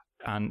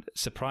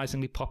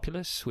surprisingly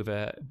populous, with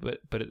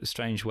but in a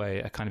strange way,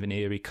 a kind of an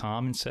eerie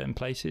calm in certain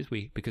places.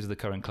 Because of the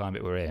current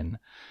climate we're in,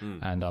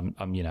 and I'm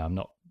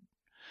not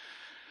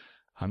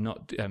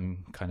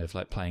kind of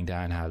like playing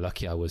down how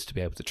lucky I was to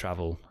be able to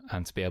travel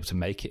and to be able to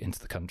make it into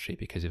the country,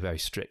 because of a very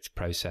strict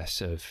process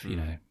of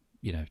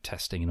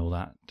testing and all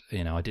that.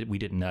 We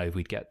didn't know if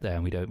we'd get there,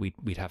 and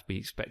we'd have to be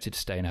expected to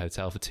stay in a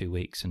hotel for 2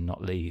 weeks and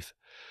not leave.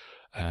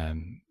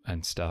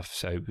 And stuff.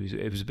 So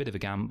it was a bit of a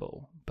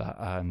gamble, but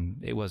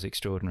it was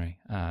extraordinary,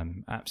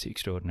 absolutely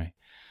extraordinary.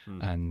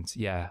 And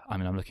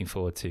I'm looking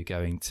forward to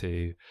going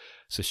to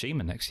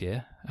Tsushima next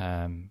year,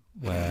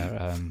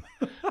 where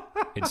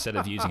instead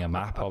of using a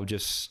map, I'll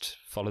just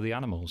follow the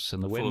animals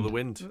and the wind. Follow the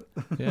wind.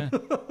 Yeah.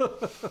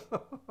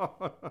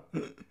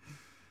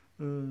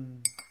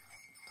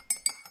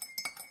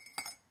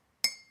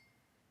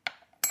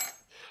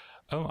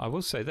 Oh, I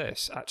will say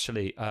this,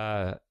 actually.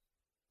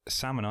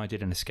 Sam and I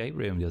did an escape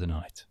room the other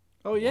night.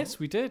 Oh, yes,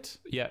 we did.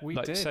 Yeah, we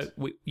did. So,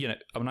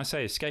 when I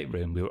say escape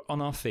room, we were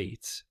on our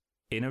feet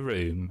in a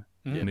room,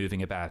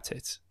 moving about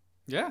it.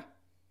 Yeah.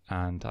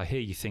 And I hear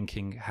you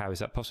thinking, how is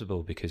that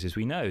possible? Because as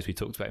we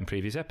talked about in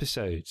previous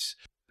episodes,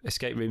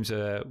 escape rooms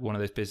are one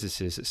of those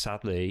businesses that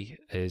sadly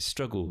has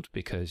struggled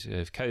because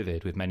of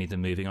COVID, with many of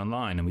them moving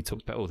online. And we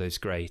talked about all those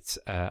great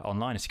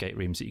online escape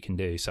rooms that you can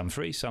do, some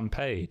free, some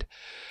paid.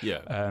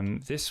 Yeah.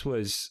 This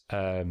was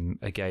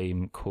a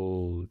game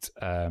called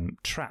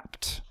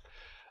Trapped.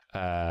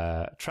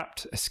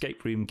 Trapped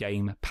escape room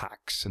game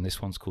packs, and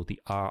this one's called the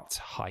Art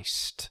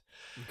Heist.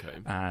 Okay.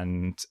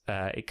 And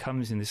it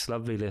comes in this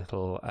lovely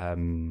little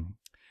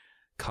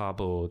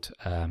cardboard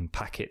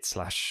packet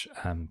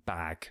 /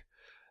 bag.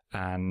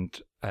 And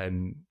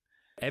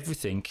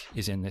everything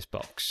is in this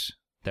box.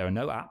 There are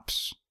no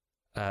apps.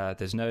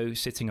 There's no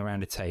sitting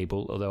around a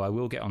table, although I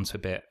will get onto a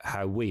bit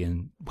how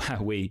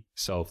we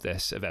solve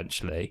this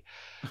eventually.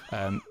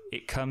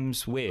 It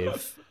comes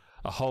with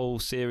a whole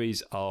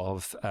series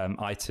of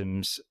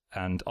items,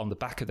 and on the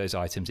back of those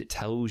items, it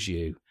tells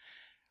you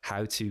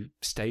how to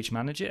stage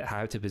manage it,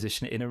 how to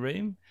position it in a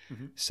room.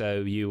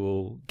 So you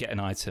will get an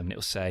item and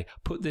it'll say,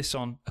 put this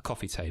on a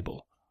coffee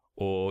table.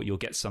 Or you'll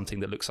get something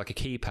that looks like a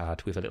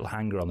keypad with a little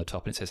hanger on the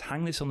top, and it says,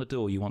 hang this on the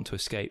door you want to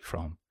escape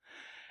from.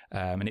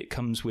 And it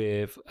comes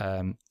with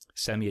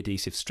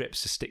semi-adhesive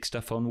strips to stick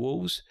stuff on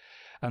walls.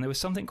 And there was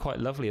something quite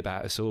lovely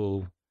about us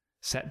all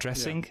set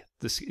dressing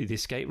the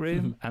escape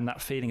room, and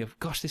that feeling of,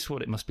 gosh, this is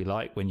what it must be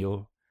like when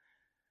you're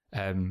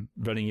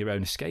running your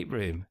own escape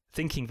room,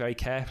 thinking very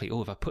carefully,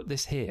 oh, if I put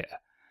this here,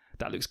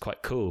 that looks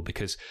quite cool,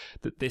 because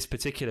this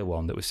particular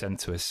one that was sent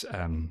to us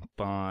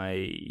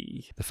by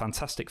the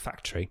Fantastic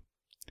Factory,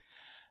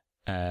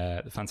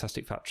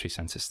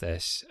 sent us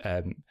this.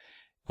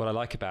 What I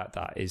like about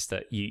that is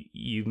that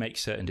you make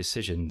certain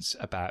decisions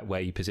about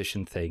where you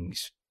position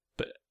things,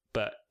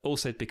 but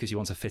also because you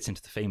want to fit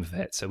into the theme of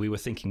it. So we were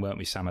thinking, weren't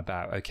we, Sam,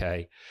 about,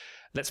 okay,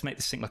 let's make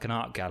this thing like an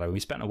art gallery. We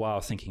spent a while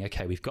thinking,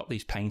 okay, we've got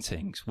these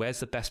paintings. Where's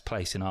the best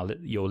place in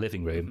your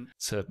living room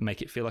to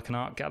make it feel like an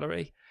art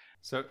gallery?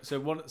 So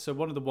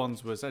one of the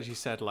ones was, as you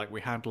said, like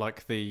we had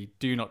like the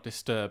Do Not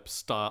Disturb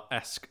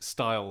esque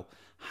style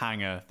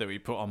hanger that we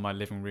put on my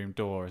living room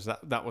door.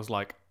 That was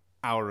like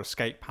our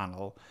escape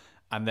panel,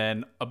 and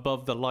then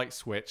above the light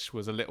switch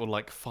was a little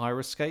like fire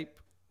escape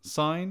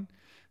sign.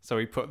 So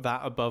we put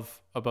that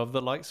above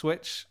the light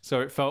switch.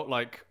 So it felt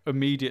like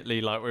immediately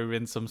like we were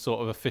in some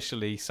sort of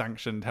officially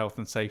sanctioned health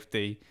and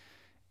safety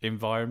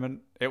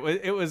environment. It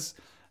was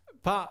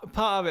part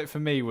of it for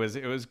me was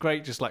it was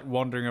great just like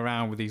wandering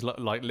around with these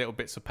like little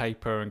bits of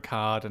paper and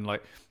card, and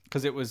like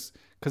because it was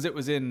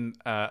in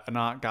an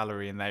art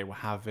gallery and they were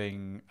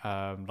having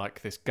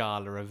like this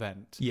gala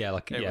event. Yeah,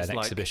 like an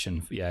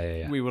exhibition.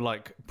 Yeah. We were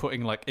like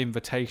putting like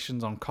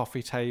invitations on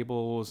coffee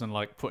tables and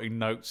like putting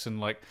notes and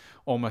like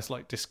almost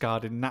like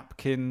discarded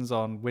napkins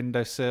on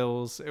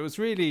windowsills. It was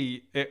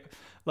really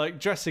like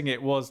dressing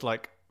it was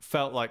like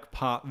felt like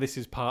this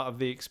is part of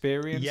the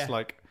experience. Yeah.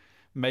 Like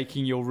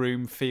making your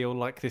room feel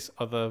like this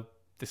other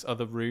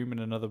room in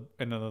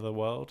another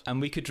world. And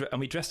we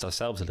dressed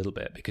ourselves a little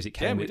bit because it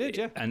came. Yeah, we did.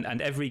 Yeah,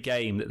 and every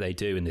game that they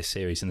do in this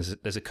series, and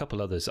there's a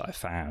couple others that I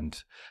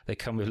found, they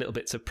come with little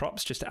bits of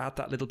props just to add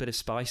that little bit of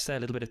spice there, a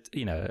little bit of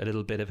a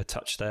little bit of a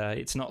touch there.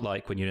 It's not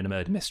like when you're in a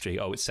murder mystery.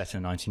 Oh, it's set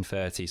in the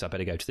 1930s. I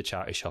better go to the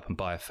charity shop and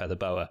buy a feather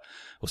boa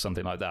or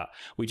something like that.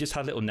 We just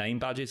had little name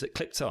badges that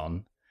clipped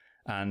on.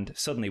 And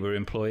suddenly we're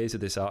employees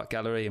of this art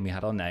gallery, and we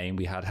had our name,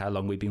 we had how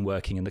long we'd been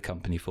working in the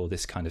company for,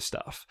 this kind of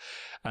stuff.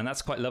 And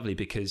that's quite lovely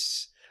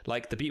because,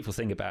 like, the beautiful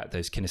thing about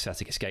those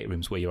kinesthetic escape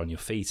rooms where you're on your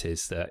feet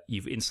is that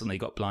you've instantly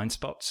got blind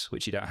spots,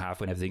 which you don't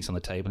have when everything's on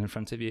the table in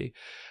front of you.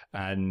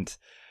 And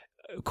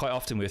quite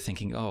often we were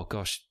thinking, oh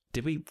gosh,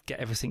 did we get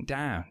everything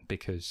down?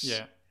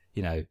 Because,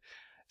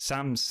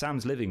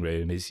 Sam's living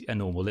room is a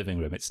normal living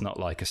room. It's not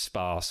like a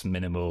sparse,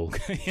 minimal,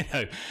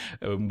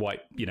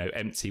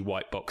 empty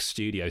white box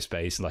studio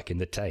space like in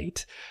the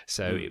Tate.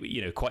 So,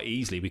 quite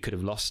easily we could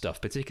have lost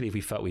stuff, particularly if we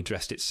felt we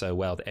dressed it so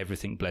well that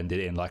everything blended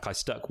in. Like I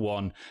stuck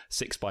one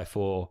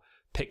 6x4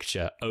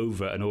 picture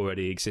over an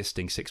already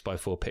existing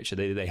 6x4 picture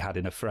they had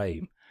in a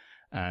frame.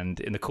 And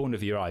in the corner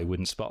of your eye, you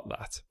wouldn't spot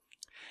that.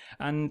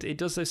 And it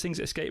does those things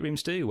that escape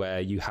rooms do, where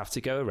you have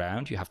to go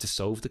around, you have to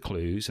solve the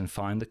clues and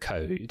find the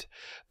code.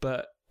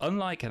 But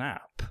unlike an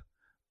app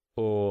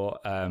or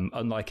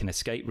unlike an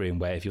escape room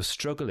where if you're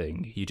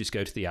struggling, you just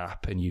go to the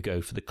app and you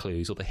go for the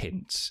clues or the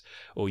hints,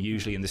 or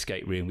usually in the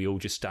escape room, we all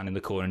just stand in the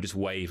corner and just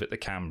wave at the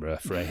camera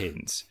for a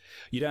hint.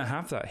 You don't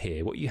have that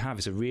here. What you have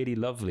is a really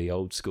lovely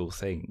old school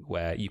thing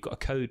where you've got a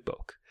code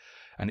book.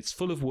 And it's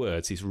full of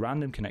words, these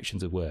random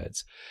connections of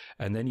words.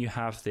 And then you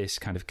have this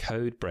kind of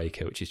code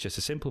breaker, which is just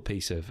a simple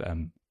piece of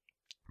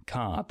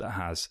card that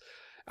has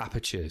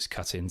apertures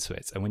cut into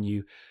it. And when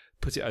you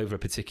put it over a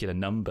particular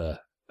number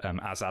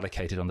as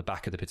allocated on the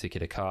back of the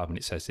particular card, and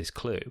it says this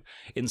clue,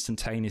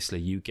 instantaneously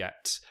you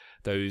get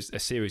a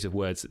series of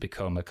words that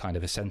become a kind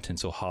of a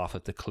sentence or half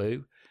of the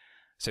clue.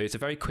 So it's a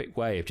very quick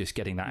way of just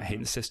getting that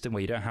hint system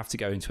where you don't have to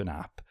go into an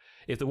app.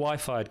 If the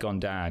Wi-Fi had gone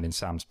down in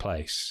Sam's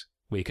place,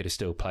 we could have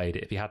still played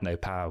it. If he had no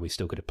power, we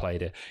still could have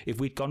played it. If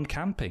we'd gone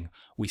camping,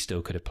 we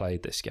still could have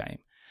played this game.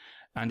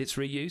 And it's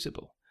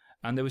reusable.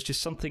 And there was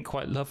just something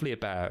quite lovely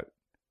about,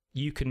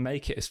 you can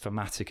make it as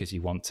thematic as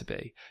you want to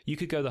be. You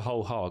could go the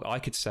whole hog. I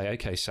could say,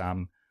 okay,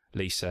 Sam,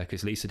 Lisa,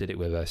 because Lisa did it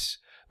with us,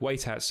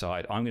 wait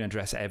outside. I'm going to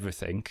address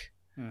everything.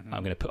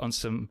 I'm going to put on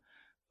some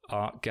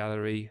art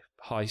gallery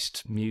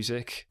heist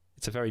music.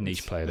 It's a very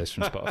niche playlist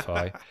from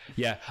Spotify.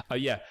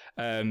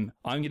 I'm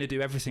going to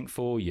do everything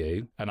for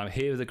you, and I'm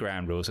here with the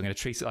ground rules. I'm going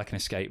to treat it like an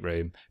escape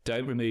room.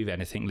 Don't remove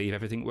anything. Leave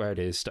everything where it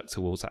is, stuck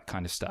to walls, that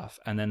kind of stuff,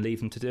 and then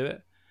leave them to do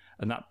it.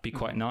 And that'd be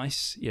quite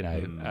nice,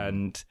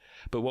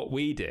 But what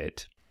we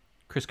did,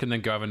 Chris can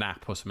then go have a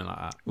nap or something like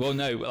that. Well,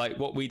 no, like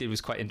what we did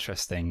was quite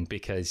interesting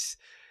because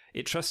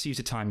it trusts you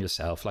to time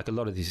yourself, like a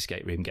lot of these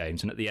escape room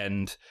games. And at the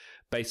end,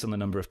 based on the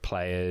number of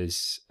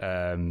players.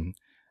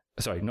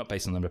 Sorry, not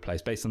based on the number of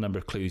players, based on the number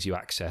of clues you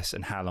access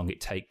and how long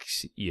it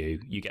takes you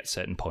get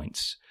certain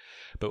points.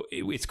 But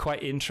it's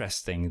quite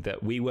interesting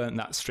that we weren't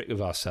that strict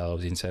with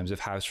ourselves in terms of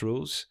house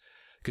rules,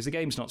 because the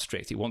game's not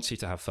strict. It wants you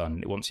to have fun.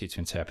 It wants you to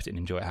interpret it and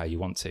enjoy it how you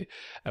want to.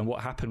 And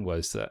what happened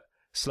was that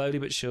slowly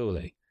but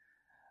surely,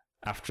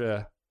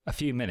 after a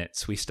few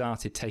minutes, we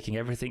started taking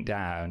everything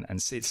down,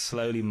 and it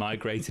slowly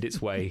migrated its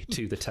way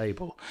to the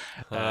table.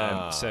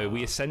 So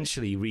we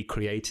essentially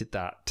recreated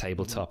that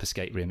tabletop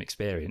escape room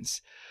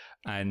experience.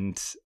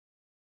 And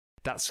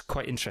that's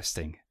quite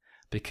interesting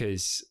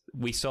because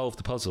we solved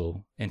the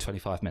puzzle in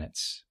 25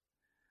 minutes.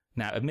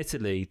 Now,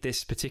 admittedly,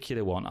 this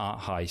particular one,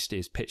 Art Heist,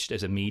 is pitched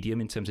as a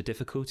medium in terms of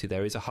difficulty.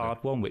 There is a hard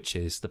one, which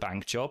is the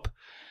bank job,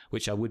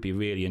 which I would be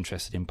really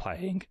interested in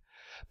playing.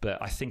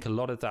 But I think a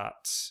lot of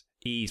that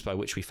ease by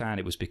which we found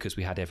it was because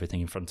we had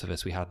everything in front of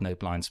us. We had no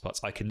blind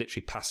spots. I could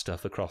literally pass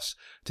stuff across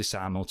to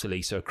Sam or to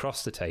Lisa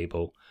across the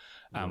table,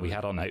 and we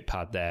had our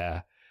notepad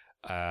there,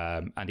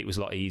 and it was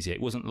a lot easier.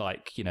 It wasn't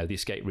like, the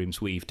escape rooms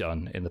we've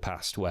done in the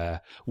past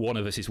where one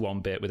of us is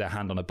one bit with their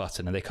hand on a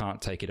button and they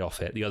can't take it off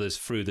it. The other's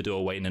through the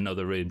doorway in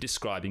another room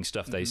describing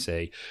stuff they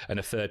see, and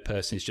a third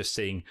person is just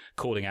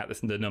calling out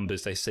the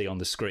numbers they see on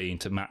the screen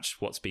to match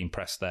what's being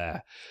pressed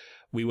there.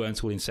 We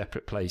weren't all in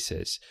separate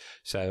places.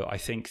 So I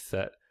think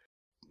that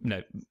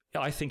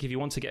I think if you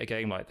want to get a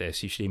game like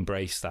this, you should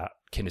embrace that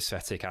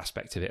kinesthetic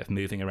aspect of it, of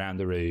moving around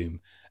the room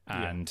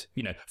and,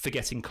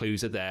 forgetting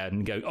clues are there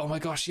and go, oh my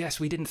gosh, yes,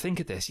 we didn't think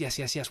of this. Yes,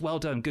 yes, yes. Well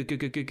done.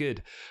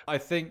 Good. I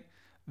think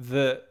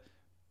that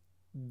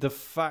the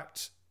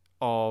fact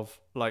of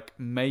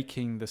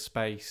making the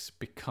space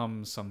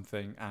become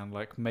something and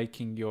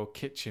making your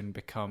kitchen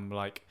become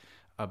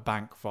a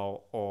bank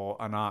vault or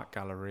an art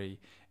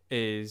gallery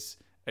is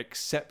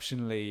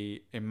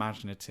exceptionally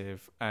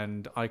imaginative.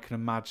 And I can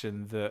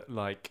imagine that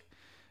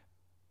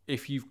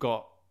if you've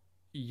got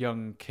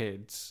young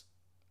kids,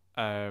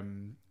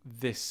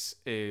 this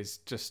is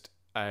just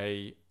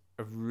a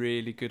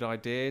really good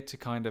idea to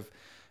kind of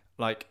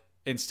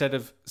instead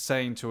of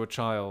saying to a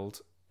child,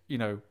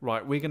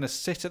 right, we're going to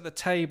sit at the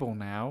table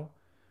now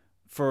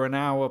for an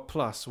hour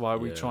plus while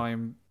we try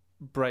and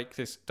break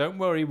this. Don't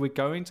worry, we're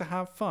going to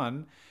have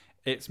fun.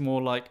 It's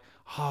more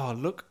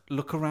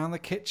look around the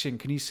kitchen.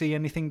 Can you see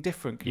anything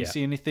different? Can you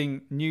see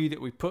anything new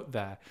that we put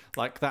there?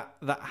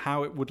 That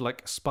how it would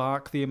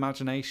spark the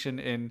imagination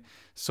in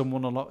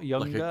someone a lot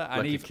younger,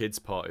 and a kids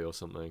party or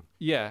something.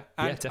 Yeah,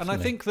 and I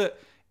think that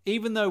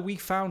even though we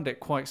found it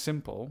quite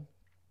simple,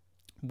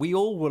 we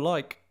all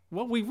were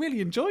we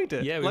really enjoyed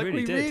it. Yeah, we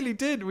really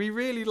did. We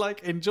really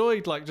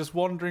enjoyed just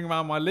wandering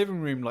around my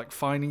living room,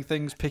 finding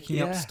things,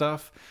 picking up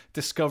stuff,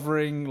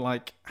 discovering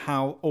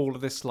how all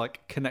of this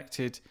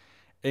connected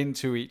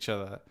into each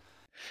other.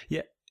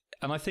 Yeah,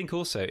 and I think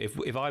also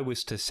if I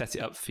was to set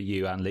it up for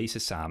you and Lisa,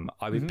 Sam,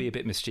 I would be a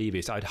bit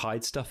mischievous. I'd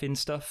hide stuff in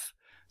stuff,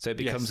 so it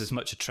becomes as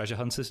much a treasure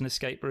hunt as an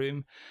escape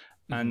room.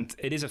 And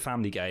it is a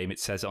family game. It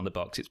says on the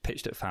box it's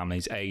pitched at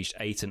families aged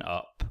 8 and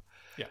up.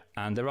 Yeah,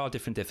 and there are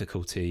different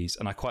difficulties,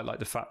 and I quite like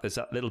the fact there's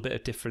that little bit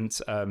of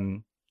different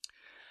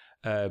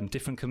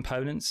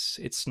components.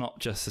 It's not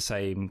just the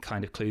same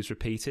kind of clues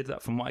repeated,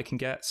 that from what I can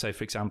get. So,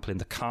 for example, in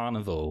the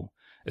carnival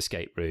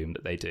escape room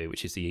that they do,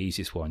 which is the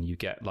easiest one, you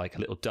get a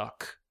little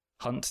duck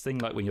hunt thing,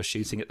 when you're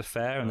shooting at the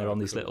fair and they're on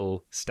these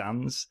little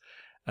stands,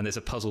 and there's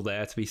a puzzle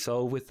there to be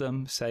solved with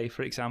them, say,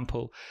 for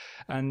example.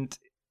 And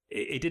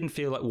it didn't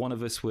feel like one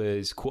of us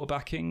was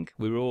quarterbacking.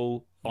 We were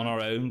all on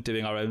our own,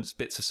 doing our own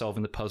bits of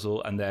solving the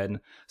puzzle and then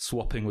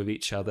swapping with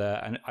each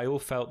other. And I all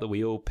felt that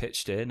we all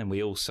pitched in and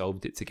we all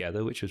solved it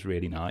together, which was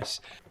really nice.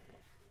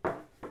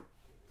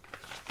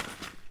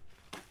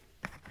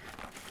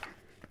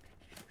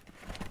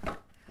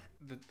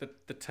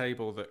 The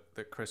table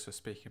that Chris was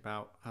speaking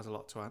about has a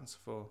lot to answer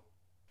for.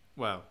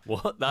 Well,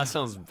 what? That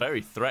sounds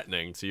very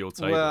threatening to your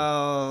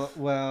table.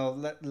 Well,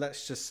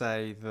 let's just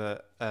say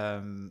that.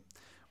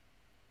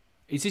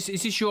 Is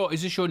this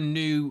your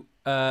new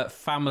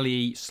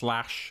family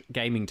 /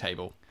 gaming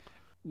table?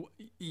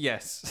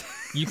 Yes.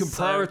 You can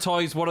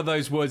prioritise one of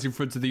those words in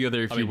front of the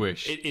other if you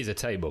wish. It is a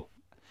table.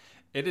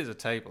 It is a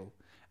table,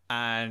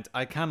 and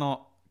I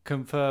cannot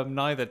confirm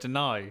neither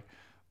deny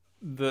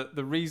that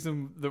the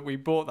reason that we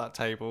bought that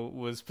table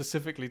was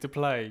specifically to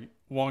play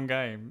one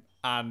game,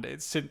 and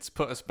it's since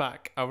put us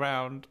back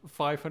around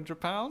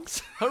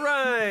 £500.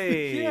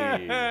 Hooray!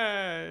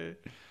 Yay!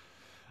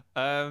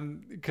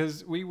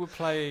 Because we were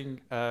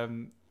playing.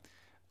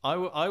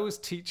 I was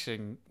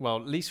teaching. Well,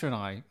 Lisa and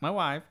I, my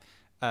wife,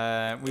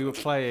 we were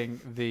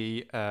playing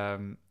the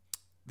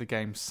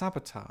game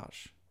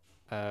Sabotage,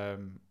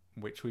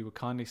 which we were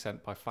kindly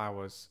sent by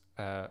Flowers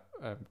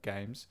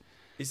Games.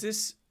 Is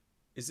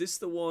this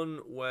the one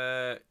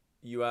where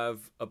you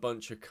have a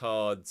bunch of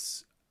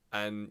cards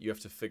and you have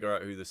to figure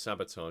out who the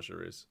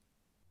sabotager is?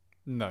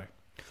 No.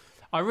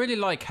 I really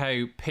like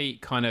how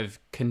Pete kind of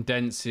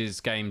condenses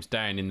games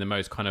down in the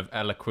most kind of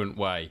eloquent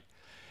way.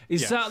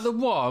 Is that the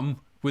one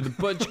with a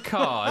bunch of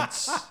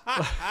cards?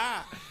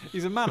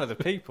 He's a man of the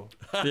people.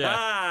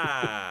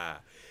 Yeah.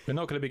 We're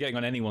not going to be getting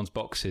on anyone's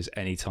boxes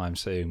anytime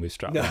soon with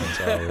strap-ons,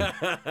 are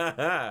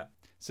we?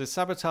 So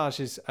Sabotage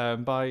is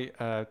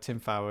by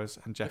Tim Fowers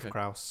and Jeff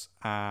Krause,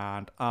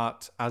 and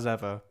art as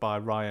ever by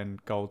Ryan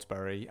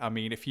Goldsberry. I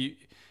mean, if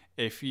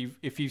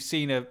you've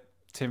seen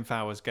Tim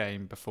Fowler's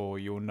game before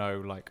you'll know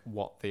like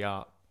what the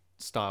art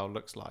style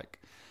looks like.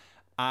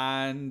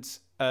 And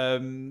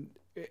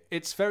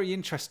it's very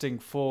interesting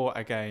for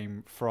a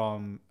game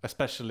from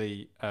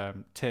especially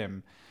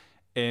Tim,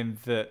 in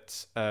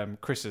that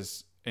Chris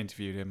has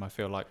interviewed him. I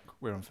feel like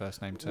we're on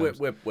first name terms.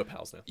 We're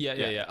pals now.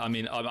 Yeah. I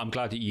mean, I'm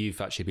glad that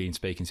you've actually been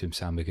speaking to him,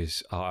 Sam,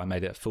 because I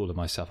made a fool of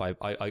myself.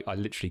 I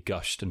literally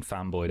gushed and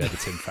fanboyed over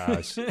Tim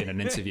Fowers in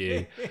an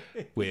interview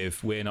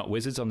with We're Not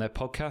Wizards on their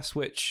podcast,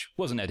 which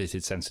wasn't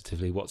edited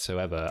sensitively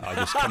whatsoever. I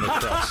just come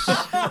across,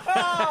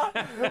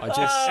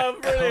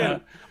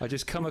 I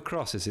just come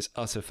across as this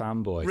utter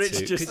fanboy.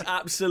 Rich just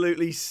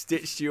absolutely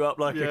stitched you up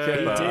like a kipper. He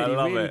did. I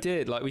love He really it.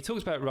 did. Like we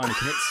talked about Ryan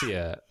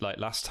Knizia like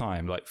last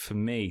time. Like for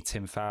me,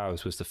 Tim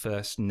Fowers was the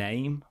first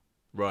name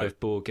of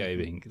board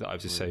gaming that I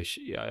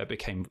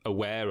became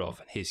aware of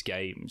his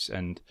games,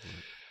 and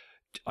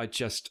I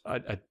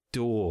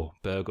adore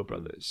Burgle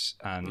Brothers.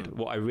 And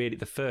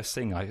the first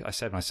thing I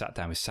said when I sat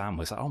down with Sam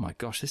was like, oh my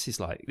gosh, this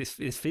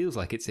feels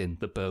like it's in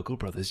the Burgle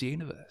Brothers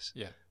universe.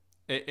 Yeah,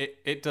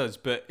 it does,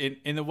 but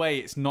in a way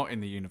it's not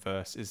in the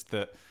universe. Is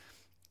that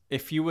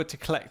if you were to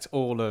collect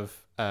all of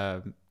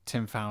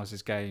Tim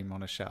Fowers' game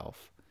on a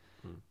shelf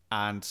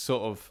and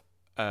sort of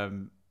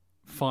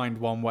find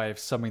one way of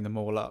summing them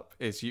all up,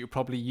 is you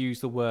probably use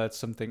the word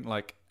something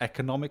like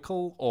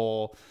economical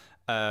or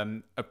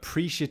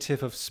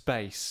appreciative of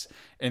space,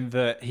 in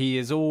that he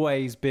has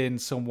always been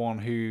someone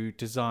who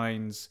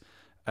designs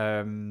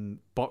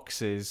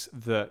boxes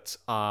that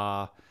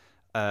are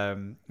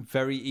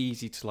very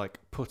easy to like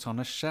put on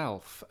a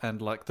shelf. And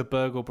like the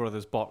Burgle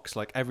Brothers box,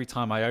 like every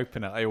time I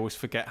open it I always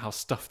forget how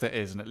stuffed it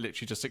is, and it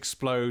literally just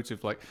explodes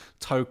with like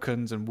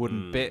tokens and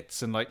wooden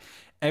bits, and like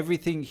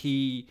everything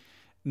he,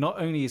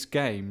 not only his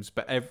games,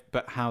 but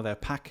how they're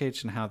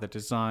packaged and how they're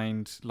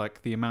designed,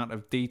 like the amount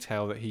of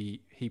detail that he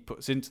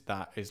puts into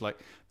that is like,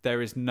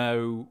 there is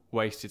no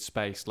wasted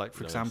space. Like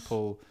for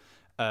example,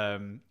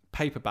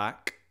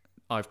 Paperback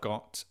I've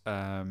got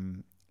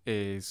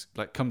is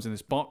like comes in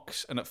this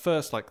box, and at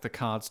first like the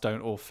cards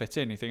don't all fit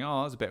in. You think,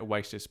 oh, there's a bit of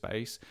wasted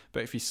space,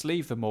 but if you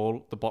sleeve them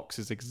all, the box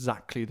is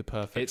exactly the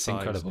perfect size.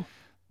 It's incredible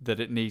that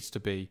it needs to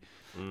be.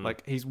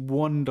 Like he's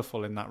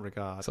wonderful in that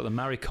regard. It's like the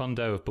Marie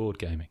Kondo of board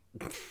gaming.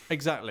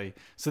 Exactly.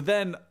 So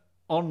then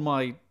on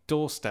my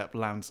doorstep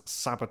lands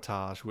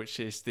Sabotage, which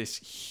is this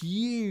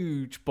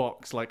huge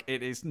box. Like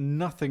it is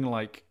nothing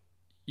like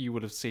you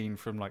would have seen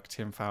from like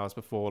Tim Fowers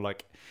before.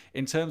 Like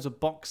in terms of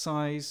box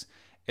size,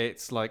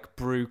 it's like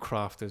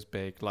Brewcrafters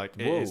big. Like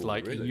it is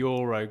like a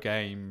Euro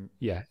game.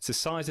 Yeah, it's the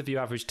size of your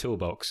average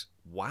toolbox.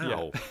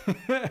 Wow.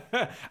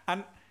 Yeah.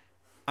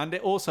 and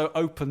it also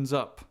opens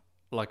up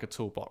like a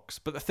toolbox.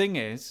 But the thing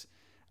is,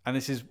 and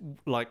this is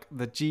like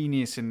the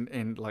genius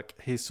in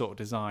like his sort of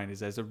design,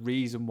 is there's a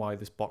reason why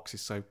this box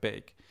is so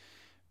big,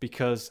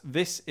 because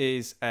this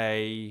is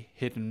a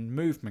hidden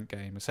movement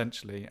game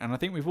essentially. And I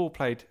think we've all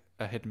played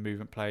a hidden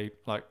movement play,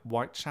 like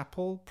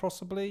Whitechapel,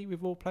 possibly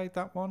we've all played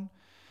that one.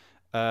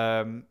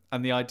 And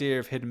the idea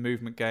of hidden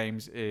movement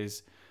games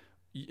is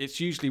it's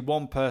usually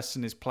one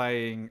person is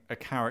playing a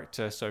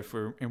character. So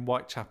for in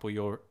Whitechapel,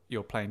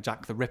 you're playing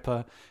Jack the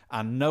Ripper,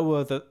 and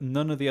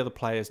none of the other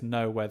players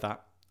know where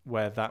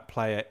that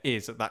player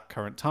is at that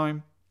current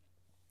time.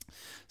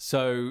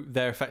 So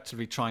they're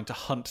effectively trying to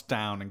hunt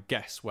down and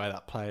guess where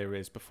that player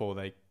is before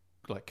they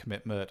like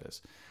commit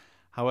murders.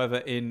 However,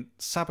 in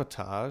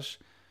Sabotage,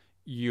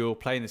 you're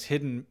playing this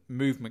hidden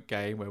movement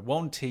game where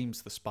one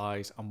team's the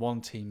spies and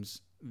one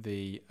team's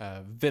the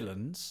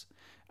villains.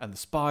 And the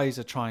spies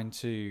are trying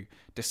to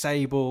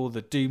disable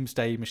the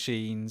doomsday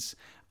machines,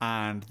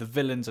 and the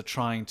villains are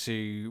trying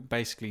to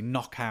basically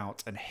knock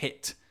out and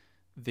hit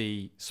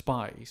the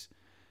spies.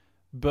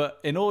 But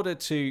in order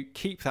to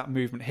keep that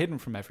movement hidden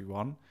from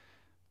everyone,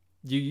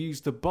 you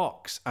use the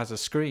box as a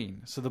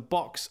screen. So the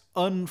box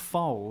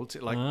unfolds,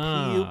 it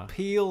like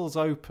peels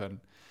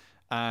open,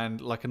 and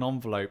like an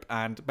envelope,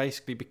 and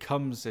basically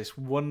becomes this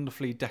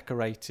wonderfully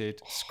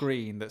decorated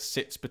screen that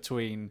sits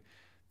between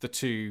the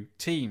two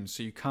teams,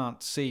 so you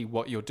can't see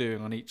what you're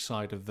doing on each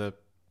side of the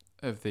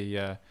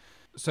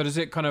So does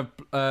it kind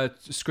of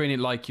screen it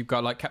like you've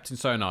got like Captain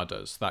Sonar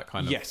does, that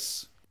kind of?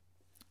 Yes.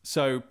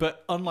 So,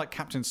 but unlike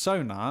Captain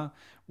Sonar,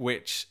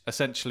 which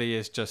essentially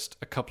is just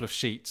a couple of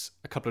sheets,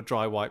 a couple of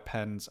dry white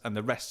pens, and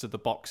the rest of the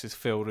box is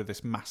filled with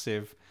this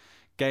massive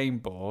game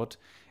board,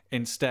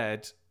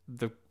 instead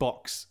the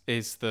box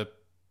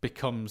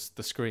becomes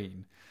the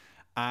screen.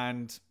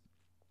 And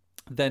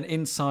then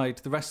inside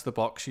the rest of the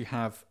box, you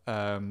have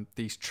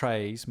these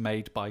trays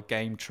made by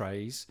Game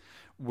Trays,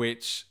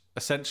 which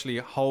essentially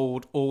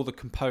hold all the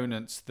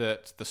components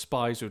that the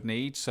spies would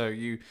need. So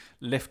you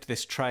lift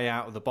this tray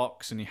out of the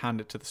box and you hand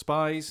it to the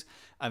spies,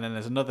 and then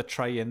there's another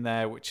tray in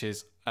there which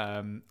is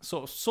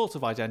sort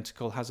of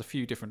identical, has a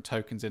few different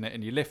tokens in it,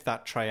 and you lift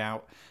that tray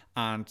out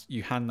and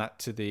you hand that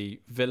to the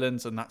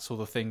villains, and that's all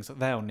the things that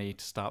they'll need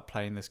to start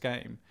playing this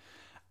game.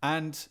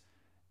 And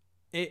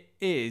it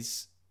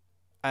is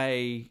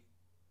a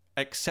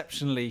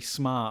exceptionally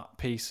smart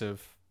piece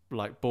of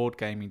like board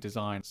gaming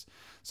designs.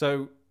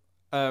 So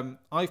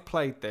I've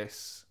played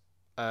this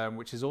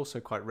which is also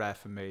quite rare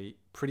for me,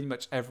 pretty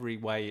much every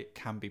way it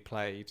can be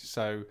played.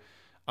 So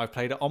I've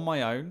played it on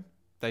my own.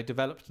 They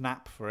developed an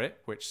app for it,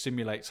 which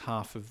simulates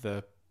half of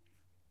the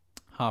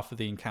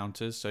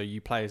encounters. So you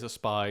play as the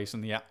spies,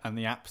 and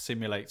the app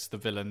simulates the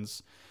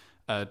villains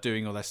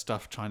doing all their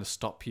stuff, trying to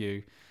stop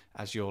you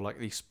as you're like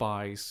these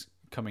spies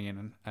coming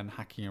in and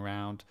hacking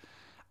around.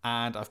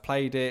 And I've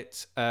played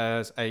it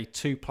as a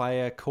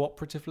 2-player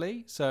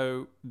cooperatively.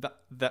 So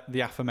that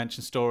the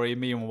aforementioned story,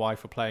 me and my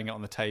wife were playing it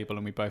on the table,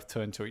 and we both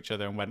turned to each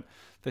other and went,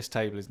 this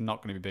table is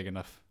not going to be big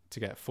enough to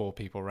get 4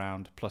 people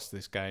around, plus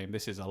this game.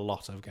 This is a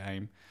lot of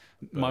game.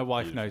 My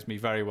wife knows me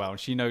very well, and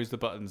she knows the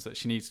buttons that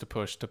she needs to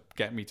push to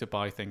get me to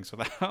buy things for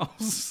the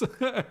house.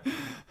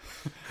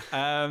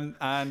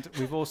 And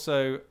we've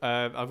also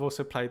I've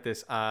also played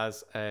this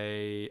as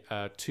a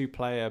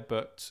 2-player,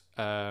 but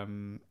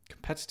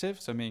competitive.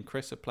 So me and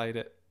Chris have played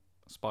it,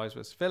 Spies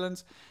vs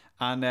Villains,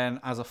 and then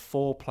as a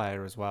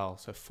 4-player as well.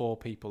 So 4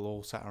 people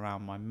all sat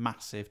around my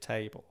massive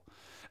table,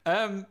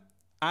 and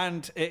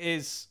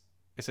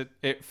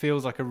it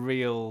feels like a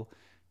real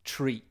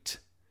treat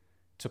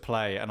to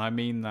play, and I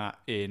mean that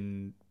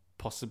in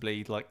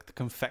possibly like the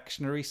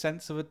confectionery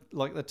sense of it,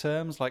 like the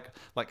terms, like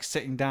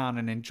sitting down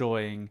and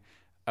enjoying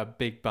a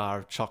big bar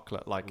of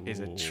chocolate is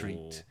a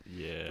treat.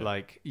 Yeah,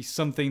 like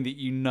something that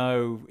you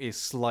know is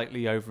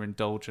slightly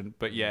overindulgent,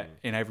 but yet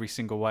in every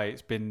single way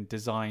it's been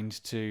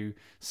designed to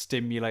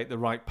stimulate the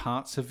right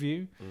parts of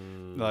you.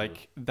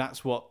 Like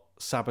that's what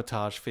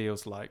Sabotage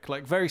feels like.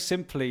 Like very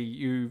simply,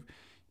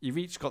 you've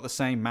each got the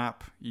same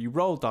map. You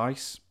roll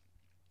dice.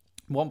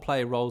 One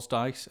player rolls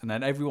dice, and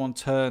then everyone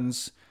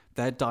turns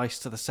their dice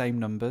to the same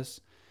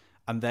numbers,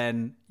 and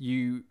then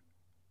you,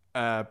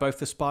 both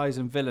the spies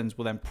and villains,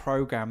 will then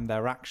program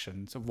their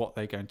actions of what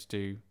they're going to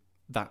do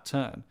that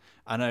turn,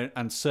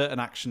 and certain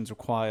actions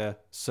require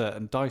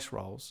certain dice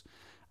rolls,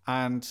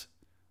 and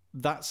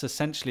that's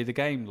essentially the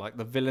game. Like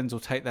the villains will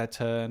take their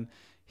turn,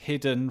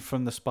 hidden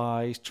from the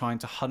spies, trying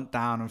to hunt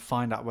down and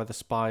find out where the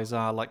spies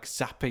are, like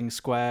zapping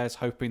squares,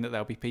 hoping that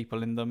there'll be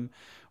people in them.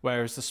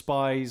 Whereas the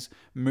spies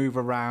move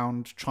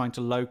around, trying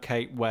to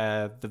locate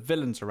where the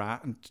villains are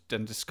at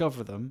and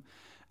discover them,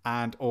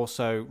 and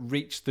also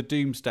reach the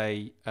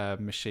Doomsday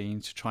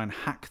machines to try and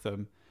hack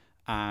them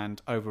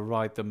and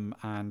override them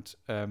and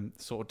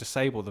sort of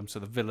disable them so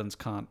the villains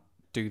can't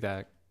do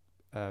their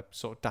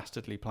sort of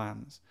dastardly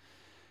plans.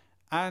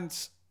 And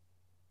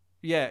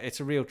yeah, it's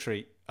a real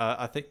treat.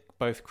 I think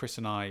both Chris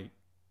and I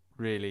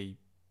really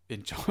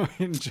enjoyed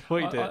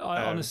it.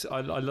 I honestly, I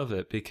love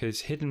it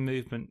because hidden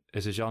movement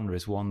as a genre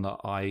is one that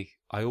I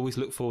always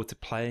look forward to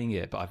playing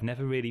it, but I've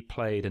never really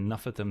played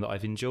enough of them that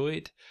I've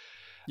enjoyed.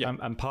 Yeah.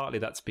 And partly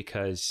that's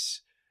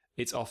because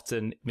it's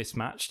often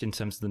mismatched in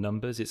terms of the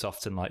numbers. It's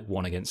often like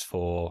 1 against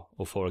 4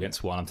 or 4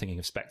 against 1. I'm thinking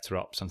of Spectre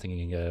Ops. I'm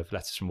thinking of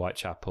Letters from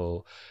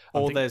Whitechapel.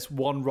 There's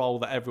one role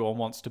that everyone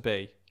wants to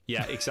be.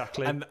 Yeah,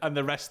 exactly. and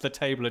the rest of the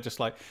table are just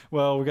like,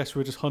 well, I guess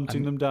we're just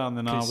hunting them down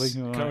then, are we?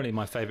 Currently,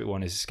 my favourite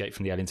one is Escape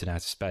from the Aliens in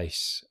Outer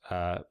Space,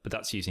 but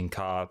that's using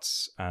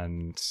cards,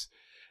 and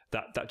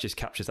that just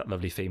captures that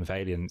lovely theme of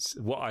aliens.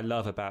 What I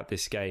love about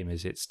this game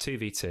is it's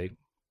 2v2,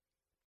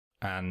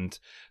 and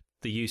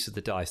the use of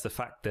the dice, the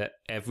fact that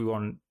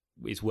everyone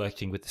is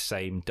working with the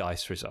same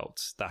dice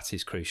results, that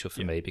is crucial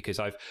for me, because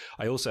I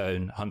also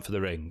own Hunt for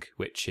the Ring,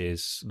 which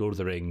is Lord of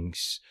the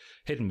Rings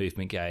hidden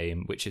movement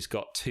game, which has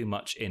got too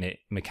much in it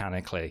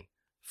mechanically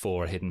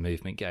for a hidden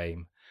movement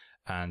game,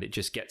 and it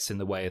just gets in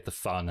the way of the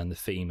fun and the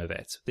theme of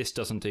it. This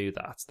doesn't do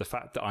that. The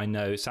fact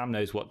that Sam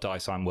knows what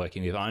dice I'm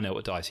working with, I know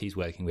what dice he's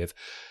working with,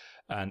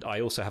 and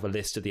I also have a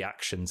list of the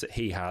actions that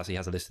he has a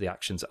list of the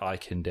actions that I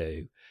can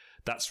do.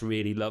 That's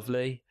really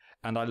lovely,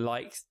 and I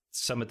like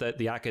some of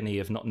the agony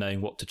of not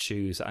knowing what to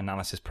choose,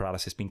 analysis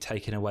paralysis, being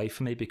taken away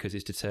from me because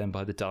it's determined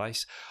by the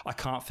dice. I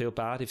can't feel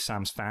bad if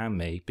Sam's found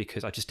me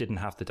because I just didn't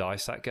have the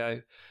dice that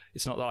go.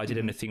 It's not that I did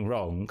anything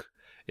wrong.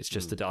 It's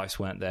just the dice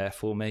weren't there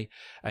for me.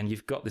 And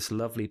you've got this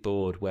lovely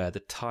board where the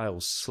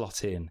tiles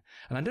slot in.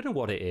 And I don't know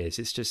what it is.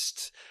 It's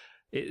just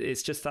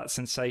that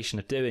sensation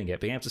of doing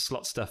it. Being able to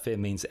slot stuff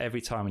in means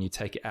every time when you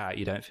take it out,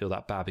 you don't feel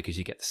that bad because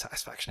you get the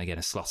satisfaction again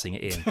of slotting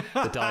it in.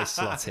 The dice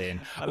slot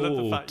in. I love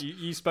the fact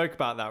you spoke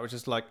about that, which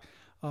is like,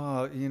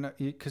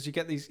 because you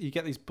get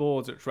these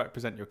boards which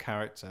represent your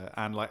character,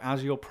 and like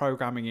as you're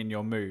programming in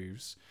your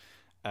moves,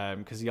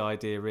 because the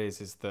idea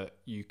is that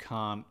you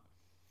can't,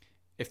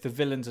 if the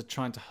villains are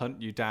trying to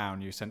hunt you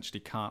down, you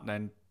essentially can't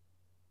then.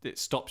 It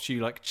stops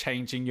you like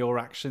changing your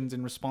actions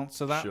in response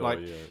to that. Sure,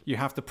 you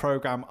have to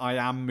program, I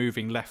am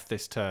moving left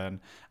this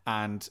turn,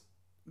 and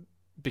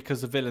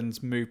because the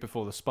villains move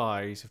before the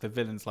spies, if the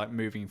villain's like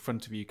moving in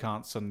front of you, you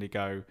can't suddenly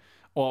go,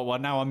 oh well,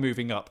 now I'm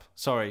moving up.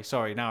 Sorry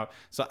now.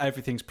 So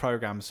everything's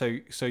programmed. So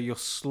you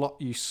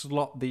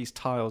slot these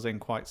tiles in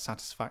quite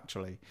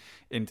satisfactorily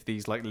into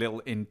these like little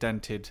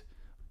indented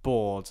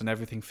boards, and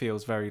everything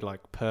feels very like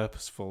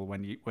purposeful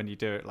when you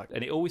do it. Like,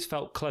 and it always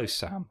felt close,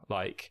 Sam.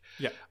 Like,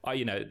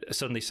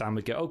 suddenly Sam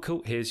would go, "Oh,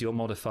 cool, here's your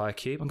modifier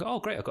cube," and go, "Oh,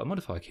 great, I've got a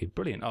modifier cube,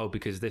 brilliant. Oh,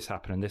 because this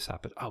happened and this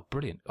happened. Oh,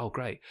 brilliant. Oh,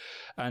 great."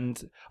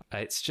 And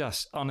it's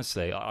just,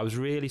 honestly, I was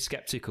really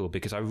skeptical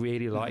because I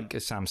really like,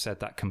 as Sam said,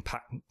 that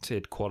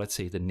compacted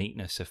quality, the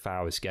neatness of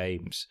Fowler's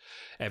games.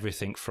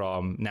 Everything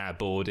from now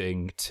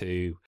boarding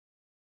to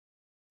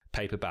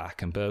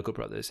paperback and Burgle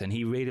Brothers, and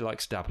he really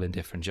likes to dabble in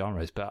different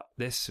genres, but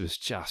this was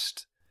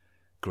just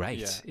great.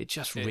 Yeah. It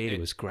just really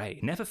was great.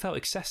 It never felt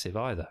excessive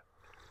either.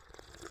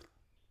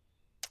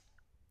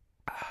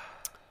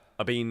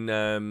 I've been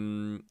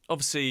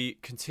obviously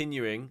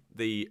continuing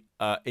the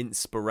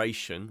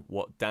inspiration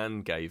what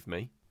Dan gave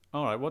me.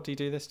 all right, what do you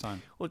do this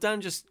time? Well,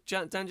 Dan just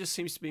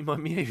seems to be my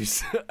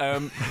muse.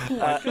 Oh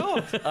my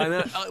god!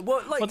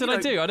 What did I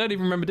do? I don't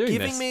even remember doing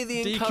giving this. me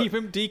the Do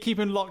you keep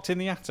him locked in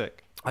the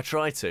attic? I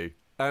try to.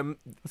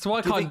 That's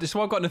why that's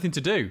why I've got nothing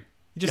to do.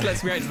 He just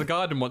lets me out to the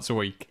garden once a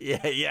week.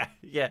 Yeah.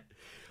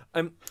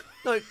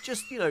 No,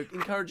 just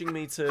encouraging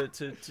me to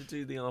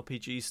do the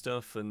RPG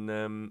stuff and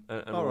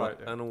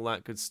all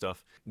that good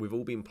stuff. We've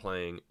all been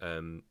playing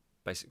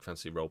Basic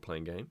Fantasy role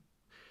playing game,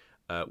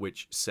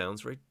 which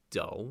sounds very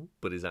dull,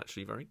 but is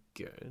actually very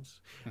good.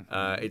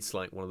 It's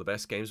like one of the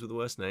best games with the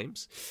worst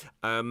names,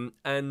 I've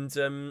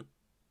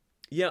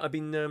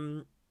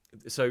been.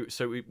 So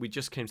we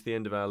just came to the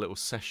end of our little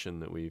session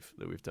that we've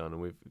done,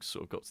 and we've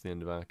sort of got to the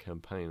end of our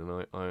campaign,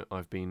 and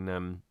I've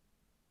been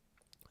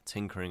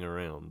tinkering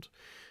around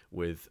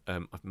with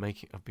I've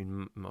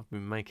been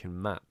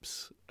making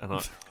maps, and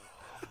I've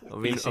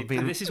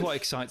been This is what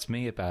excites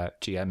me about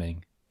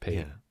GMing,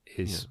 Pete,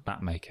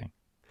 map making.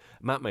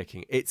 Map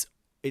making. It's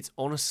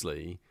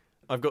honestly,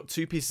 I've got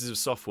two pieces of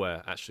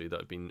software actually that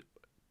I've been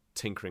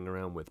tinkering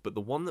around with, but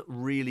the one that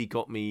really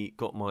got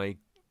my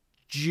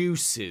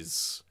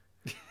juices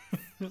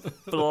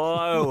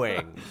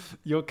flowing.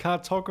 Your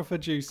cartographer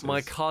juices. My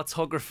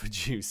cartographer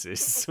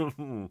juices.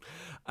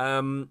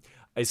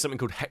 Is something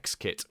called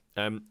HexKit,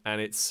 and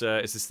it's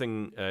this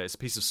thing. It's a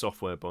piece of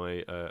software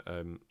by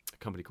a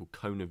company called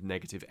Cone of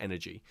Negative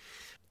Energy,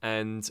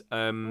 and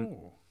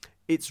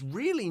it's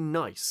really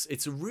nice.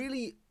 It's a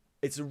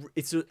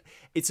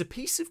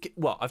piece of.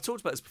 Well, I've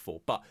talked about this before,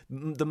 but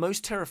the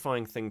most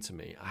terrifying thing to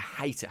me, I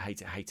hate it,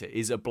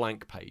 is a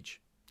blank page.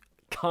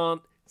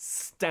 Can't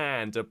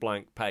stand a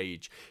blank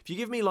page. If you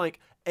give me like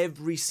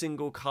every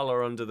single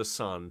color under the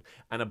sun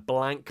and a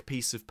blank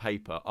piece of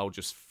paper, I'll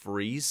just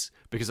freeze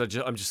because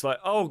I'm just like,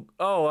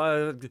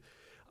 I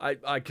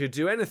could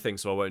do anything,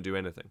 so I won't do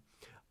anything.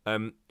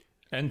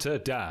 Enter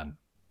Dan.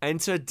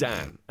 Enter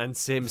Dan, and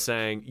him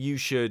saying you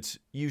should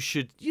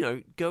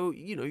go,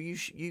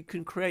 you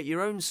can create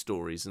your own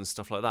stories and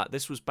stuff like that.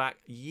 This was back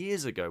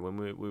years ago when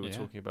we were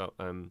talking about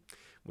when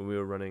we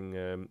were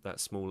running that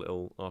small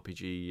little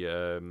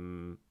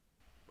RPG.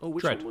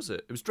 Which Dread. one was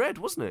it? It was Dread,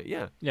 wasn't it?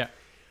 Yeah. Yeah.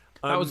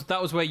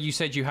 That was where you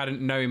said you had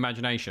no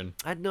imagination.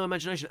 I had no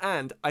imagination,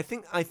 and I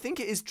think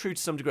it is true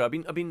to some degree.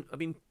 I've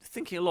been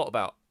thinking a lot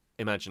about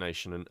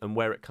imagination and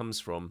where it comes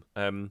from.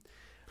 I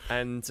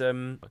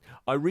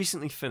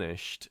recently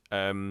finished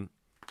a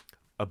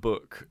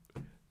book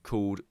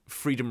called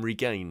Freedom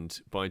Regained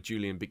by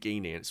Julian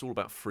Baggini, and it's all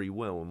about free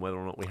will and whether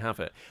or not we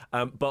have it.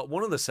 But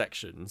one of the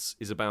sections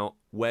is about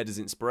where does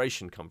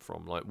inspiration come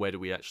from? Like, where do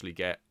we actually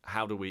get?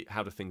 How do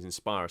things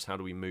inspire us? How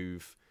do we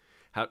move?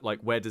 Where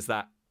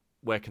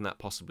can that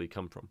possibly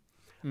come from?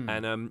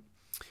 And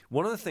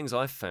one of the things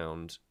I've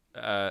found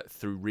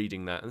through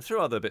reading that and through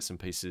other bits and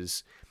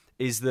pieces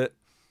is that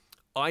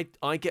I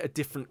get a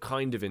different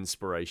kind of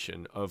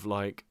inspiration of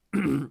like,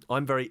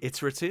 I'm very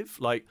iterative.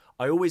 Like,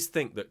 I always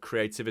think that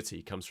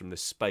creativity comes from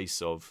this space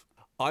of,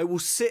 I will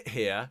sit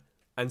here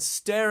and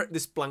stare at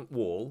this blank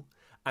wall,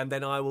 and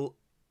then I will,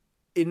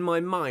 in my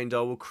mind,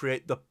 I will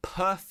create the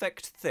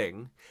perfect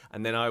thing,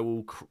 and then I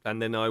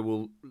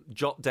will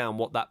jot down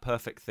what that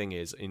perfect thing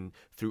is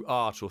through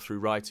art or through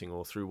writing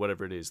or through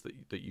whatever it is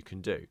that you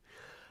can do.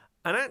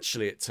 And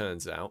actually, it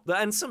turns out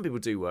that, and some people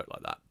do work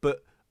like that,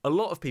 but a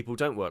lot of people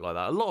don't work like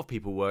that. A lot of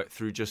people work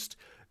through just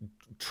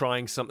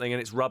trying something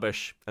and it's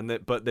rubbish,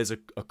 but there's a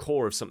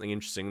core of something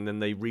interesting, and then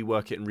they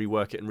rework it and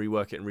rework it and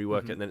rework it and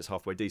rework it, and then it's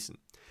halfway decent.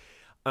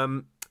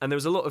 And there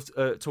was a lot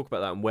of talk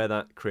about that and where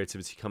that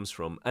creativity comes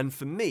from. And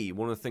for me,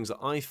 one of the things that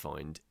I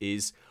find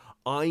is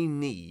I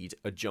need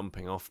a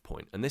jumping off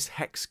point, and this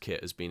Hex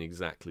kit has been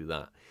exactly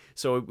that.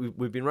 So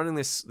we've been running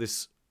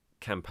this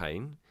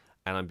campaign,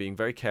 and I'm being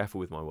very careful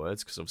with my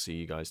words because obviously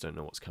you guys don't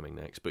know what's coming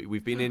next. But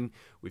we've been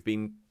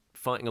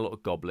fighting a lot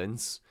of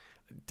goblins.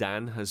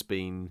 Dan has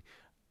been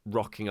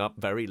rocking up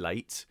very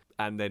late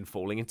and then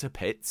falling into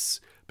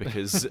pits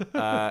because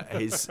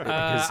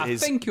I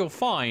think you're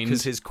fine.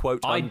 Because his quote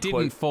I unquote,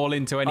 didn't fall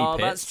into any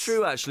pits. That's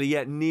true actually.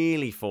 Yeah,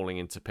 nearly falling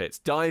into pits,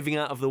 diving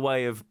out of the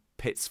way of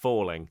pits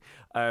falling.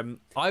 I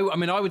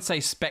mean, I would say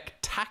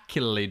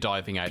spectacularly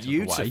diving out of the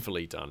way.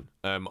 Beautifully done.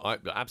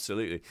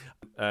 Absolutely.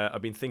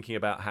 I've been thinking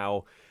about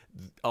how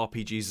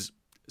RPGs,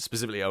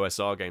 specifically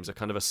OSR games, are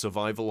kind of a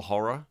survival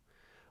horror.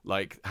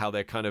 Like how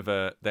they're kind of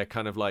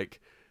like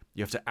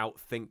you have to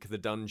outthink the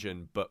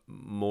dungeon, but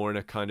more in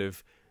a kind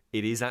of,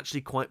 it is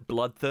actually quite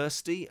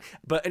bloodthirsty.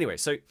 But anyway,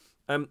 so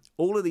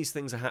all of these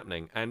things are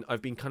happening, and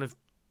I've been kind of,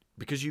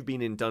 because you've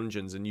been in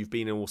dungeons and you've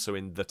been also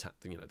in the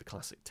the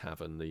classic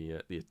tavern,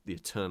 the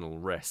Eternal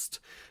Rest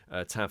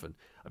tavern.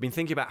 I've been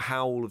thinking about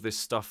how all of this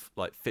stuff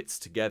like fits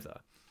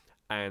together,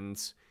 and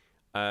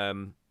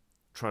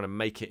trying to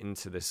make it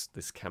into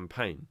this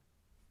campaign.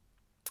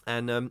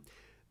 And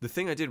the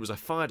thing I did was I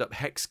fired up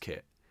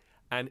HexKit,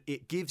 and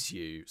it gives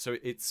you, so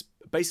it's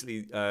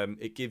basically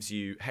it gives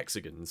you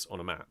hexagons on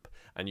a map,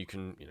 and you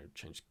can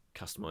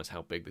customize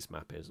how big this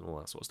map is and all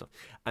that sort of stuff.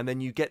 And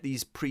then you get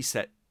these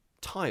preset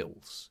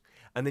tiles,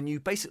 and then you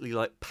basically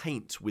like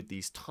paint with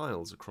these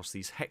tiles across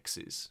these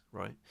hexes,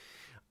 right?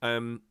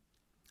 And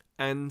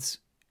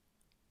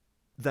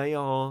they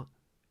are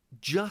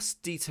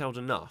just detailed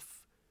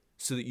enough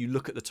so that you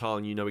look at the tile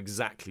and you know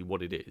exactly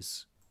what it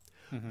is,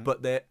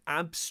 but they're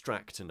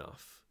abstract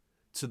enough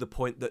to the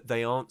point that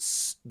they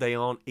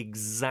aren't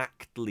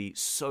exactly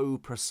so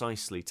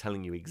precisely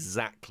telling you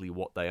exactly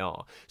what they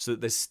are, so that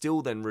there's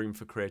still then room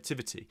for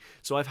creativity.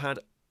 So I've had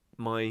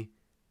my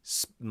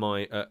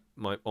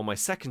on my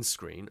second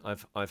screen,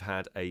 I've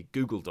had a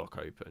Google Doc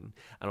open,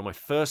 and on my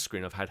first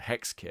screen I've had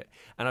HexKit,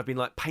 and I've been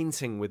like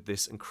painting with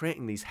this and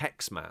creating these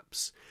hex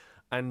maps,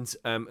 and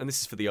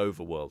this is for the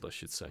overworld, I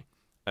should say,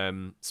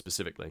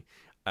 specifically.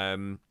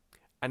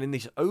 And in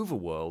this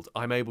overworld,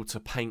 I'm able to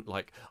paint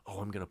like, oh,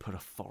 I'm going to put a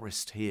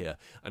forest here,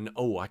 and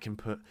oh, I can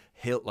put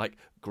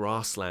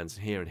grasslands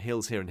here and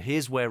hills here, and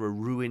here's where a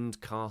ruined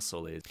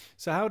castle is.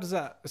 So how does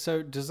that?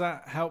 So does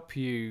that help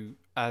you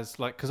as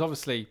like? Because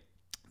obviously,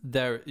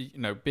 there,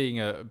 being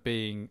a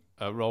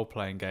role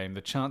playing game,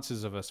 the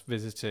chances of us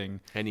visiting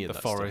Any of the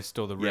that forest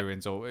stuff. or the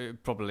ruins, or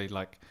probably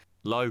like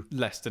Low.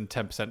 less than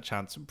 10%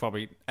 chance,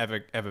 probably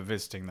ever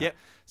visiting that. Yep.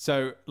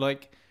 So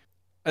like,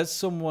 as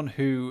someone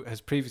who has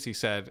previously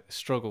said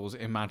struggles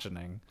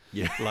imagining,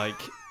 like,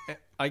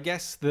 I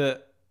guess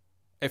that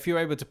if you're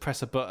able to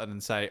press a button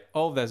and say,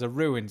 oh, there's a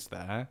ruins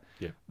there,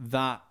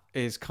 that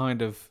is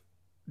kind of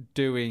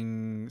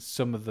doing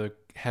some of the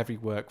heavy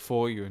work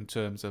for you in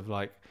terms of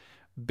like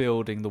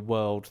building the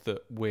world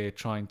that we're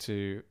trying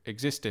to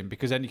exist in,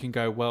 because then you can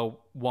go, well,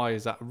 why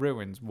is that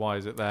ruins? Why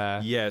is it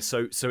there? Yeah,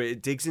 so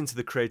it digs into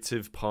the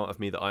creative part of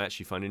me that I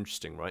actually find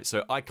interesting, right?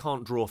 So I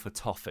can't draw for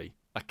toffee.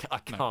 I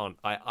can't.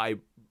 No.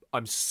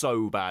 I'm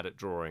so bad at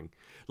drawing,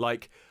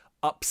 like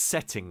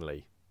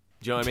upsettingly.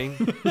 Do you know what I mean?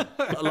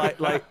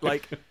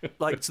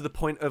 like to the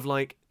point of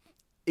like,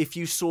 if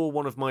you saw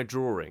one of my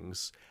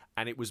drawings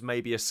and it was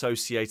maybe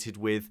associated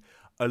with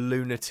a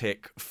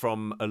lunatic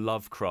from a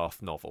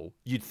Lovecraft novel,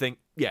 you'd think,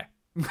 yeah.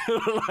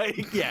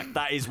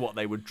 That is what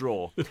they would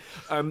draw.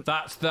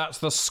 That's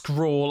the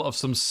scrawl of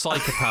some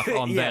psychopath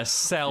on their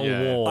cell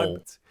wall.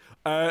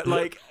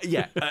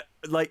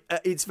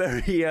 It's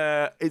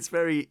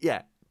very.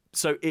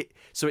 So it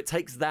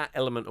takes that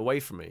element away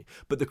from me.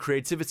 But the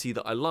creativity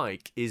that I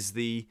like is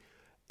the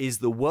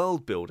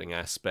world building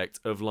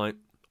aspect of like,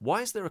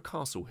 why is there a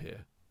castle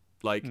here?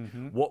 Like,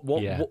 what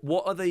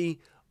are they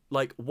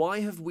like?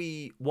 Why have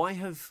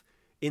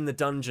in the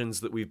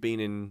dungeons that we've been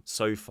in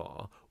so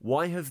far,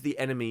 why have the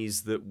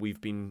enemies that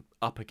we've been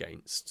up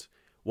against,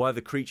 why are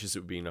the creatures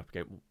that we've been up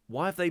against,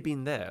 why have they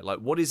been there? Like,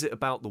 what is it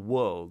about the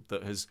world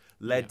that has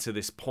led to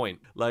this point?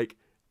 Like,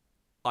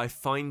 I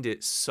find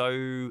it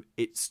so,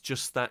 it's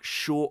just that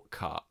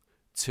shortcut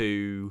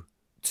to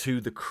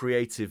the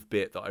creative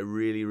bit that I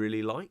really,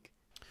 really like.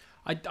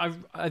 I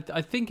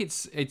think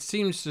it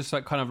seems just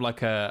like kind of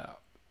like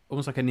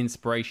almost like an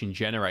inspiration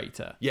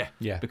generator. Yeah.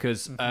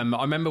 Because I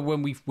remember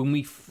when we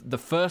the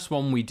first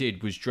one we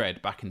did was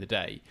Dread back in the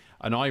day,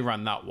 and I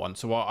ran that one.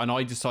 So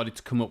I decided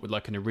to come up with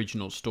like an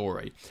original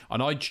story,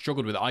 and I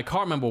struggled with it. I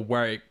can't remember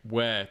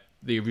where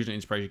the original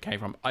inspiration came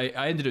from. I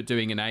ended up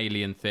doing an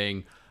alien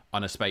thing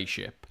on a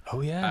spaceship.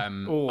 Oh yeah.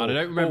 And I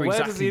don't remember where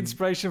exactly. does the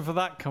inspiration for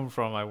that come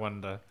from, I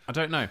wonder? I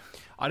don't know.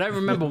 I don't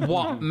remember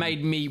what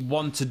made me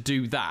want to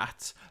do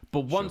that.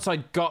 But once I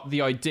got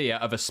the idea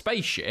of a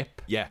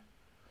spaceship,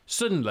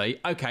 suddenly,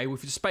 okay,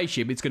 with a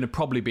spaceship, it's going to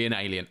probably be an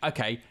alien.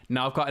 Okay,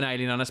 now I've got an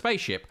alien on a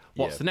spaceship.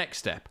 What's the next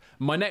step?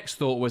 My next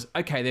thought was,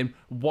 okay, then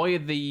why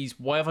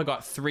have I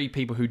got three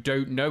people who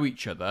don't know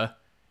each other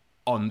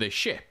on this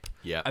ship?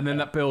 Yeah. And then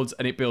that builds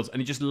and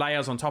it just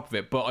layers on top of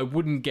it. But I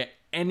wouldn't get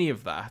any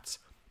of that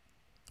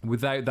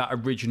without that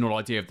original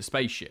idea of the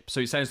spaceship. So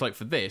it sounds like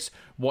for this,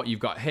 what you've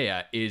got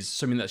here is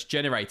something that's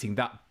generating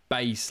that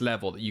base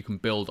level that you can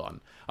build on.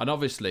 And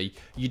obviously,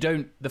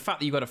 the fact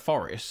that you've got a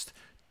forest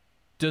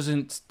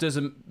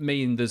doesn't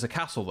mean there's a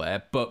castle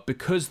there, but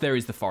because there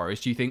is the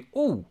forest, you think,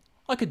 oh,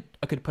 I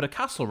could put a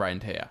castle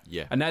around here.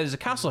 Yeah. And now there's a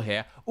castle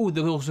here. Oh,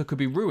 there also could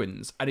be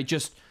ruins. And it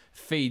just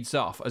feeds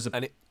off as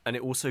a... And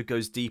it also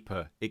goes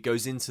deeper. It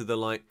goes into the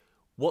like,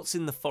 what's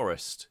in the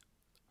forest?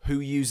 Who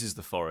uses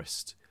the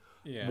forest?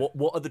 Yeah.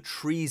 What are the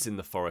trees in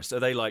the forest? Are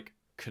they like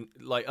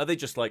like, are they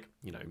just like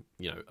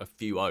a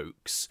few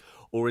oaks,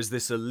 or is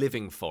this a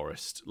living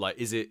forest? Like,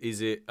 is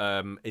it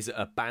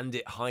a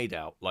bandit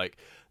hideout? Like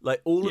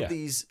all of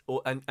these,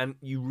 and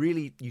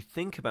you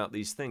think about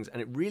these things,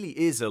 and it really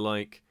is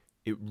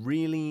it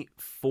really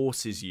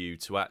forces you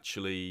to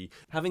actually,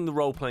 having the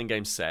role-playing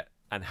game set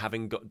and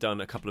having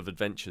done a couple of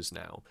adventures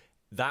now,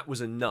 that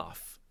was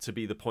enough to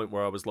be the point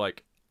where I was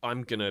like,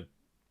 I'm gonna,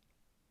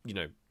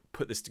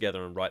 put this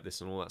together and write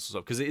this and all that sort of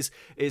stuff, because it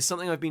is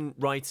something I've been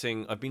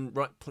writing. I've been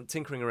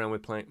tinkering around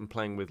with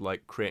playing with,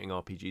 like, creating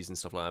RPGs and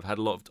stuff like that. I've had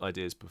a lot of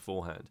ideas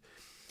beforehand,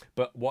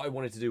 but what I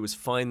wanted to do was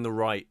find the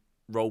right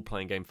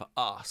role-playing game for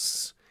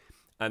us,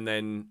 and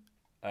then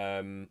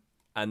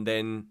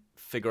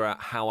figure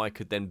out how I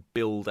could then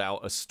build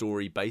out a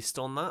story based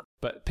on that.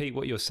 But Pete,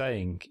 what you're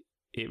saying,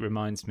 it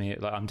reminds me,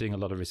 like, I'm doing a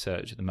lot of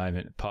research at the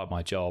moment, part of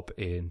my job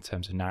in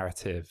terms of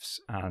narratives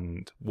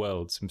and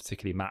worlds, and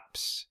particularly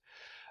maps.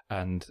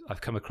 And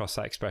I've come across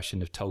that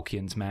expression of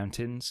Tolkien's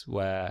mountains,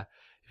 where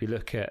if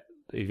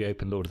you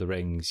open Lord of the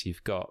Rings,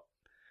 you've got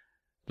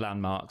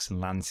landmarks and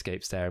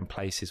landscapes there and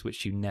places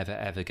which you never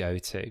ever go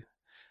to.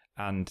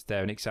 And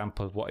they're an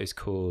example of what is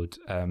called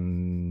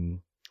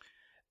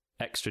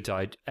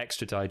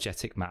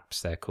extradiegetic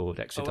maps. They're called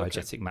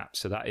extradiegetic maps.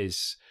 So that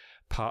is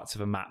parts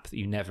of a map that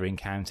you never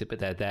encounter, but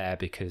they're there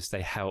because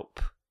they help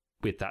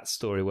with that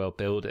story world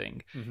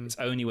building. Mm-hmm. It's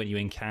only when you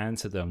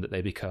encounter them that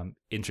they become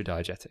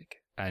intradiegetic.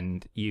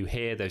 And you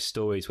hear those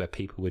stories where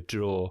people would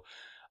draw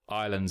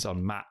islands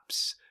on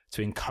maps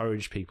to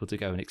encourage people to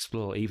go and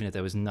explore, even if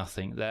there was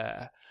nothing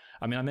there.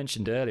 I mean, I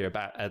mentioned earlier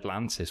about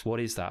Atlantis.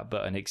 What is that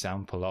but an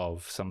example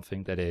of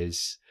something that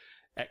is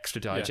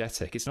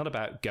extradiegetic? Yeah. It's not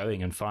about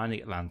going and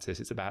finding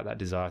Atlantis. It's about that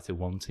desire to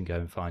want and go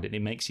and find it. And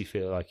it makes you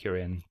feel like you're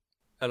in.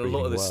 And a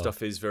lot of this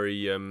stuff is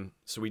very.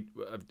 So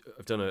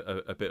I've done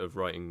a bit of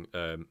writing,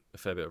 a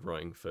fair bit of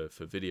writing for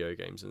video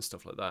games and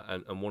stuff like that.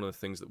 And one of the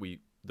things that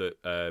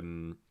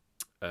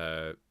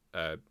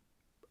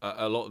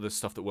a lot of the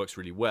stuff that works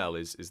really well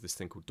is this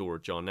thing called Door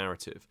Ajar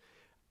narrative,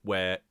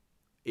 where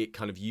it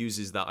kind of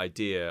uses that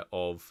idea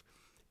of,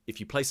 if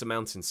you place a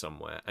mountain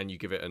somewhere and you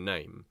give it a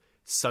name,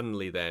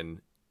 suddenly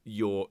then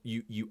you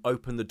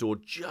open the door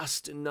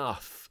just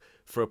enough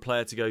for a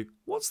player to go,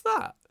 what's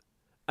that?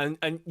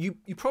 And you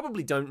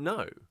probably don't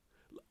know.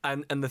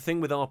 And the thing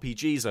with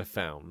RPGs I've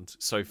found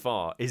so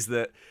far is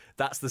that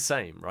that's the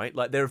same, right?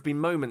 Like, there have been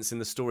moments in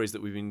the stories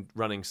that we've been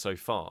running so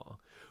far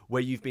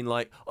where you've been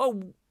like,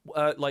 oh,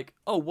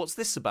 what's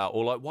this about?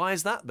 Or like, why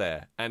is that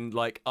there? And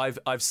like,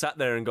 I've sat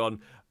there and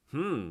gone,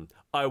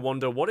 I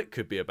wonder what it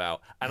could be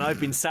about. And I've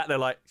been sat there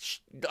like,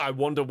 I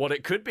wonder what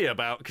it could be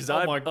about, because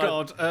oh my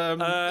god,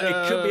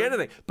 it could be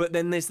anything. But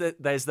then there's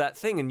that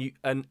thing, and you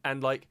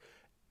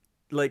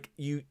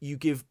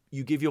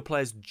give your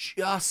players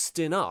just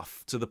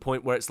enough to the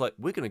point where it's like,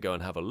 we're going to go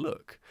and have a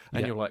look,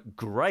 and you're like,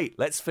 great,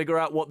 let's figure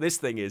out what this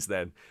thing is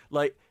then.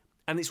 Like,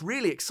 and it's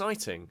really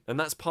exciting, and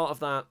that's part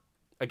of that.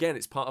 Again,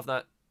 it's part of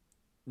that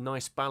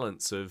nice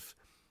balance of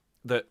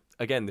that.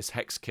 Again, this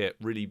hex kit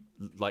really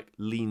like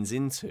leans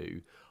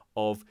into,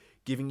 of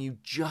giving you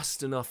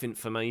just enough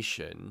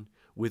information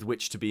with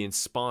which to be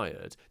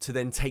inspired to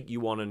then take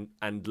you on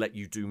and let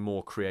you do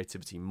more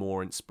creativity,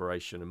 more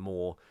inspiration, and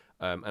more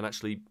and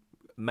actually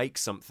make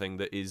something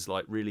that is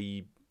like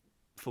really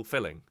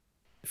fulfilling.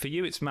 For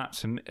you, it's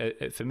maps, and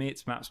for me,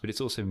 it's maps, but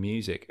it's also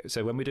music.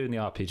 So when we're doing the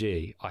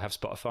RPG, I have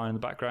Spotify in the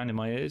background in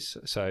my ears.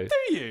 So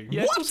do you?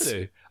 Yeah, what? Of course I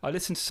do. I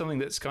listen to something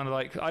that's kind of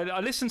like I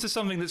listen to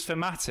something that's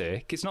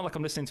thematic. It's not like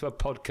I'm listening to a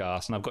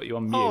podcast and I've got you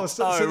on mute. Oh,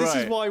 so this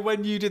is why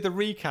when you did the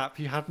recap,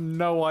 you had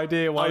no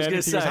idea why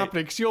anything was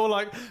happening, because you're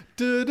like,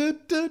 we're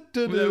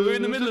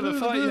in the middle of a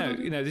fight.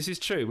 You know, this is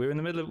true. We're in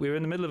the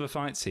middle of a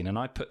fight scene, and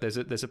I put there's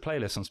a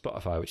playlist on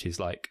Spotify which is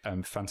like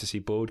fantasy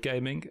board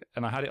gaming,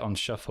 and I had it on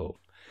shuffle.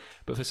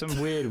 But for some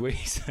weird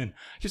reason,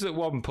 just at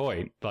one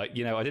point, like,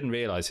 you know, I didn't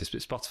realise this,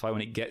 but Spotify,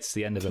 when it gets to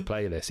the end of a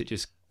playlist, it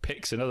just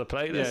picks another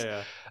playlist.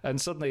 Yeah.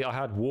 And suddenly I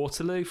had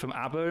Waterloo from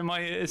ABBA in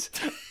my ears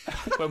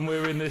when we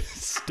were in this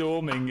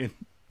storming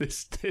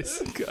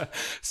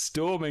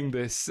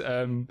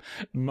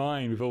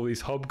mine with all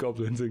these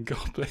hobgoblins and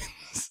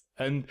goblins.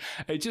 And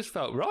it just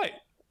felt right.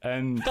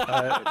 And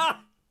I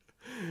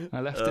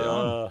left it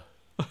on.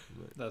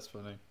 That's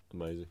funny.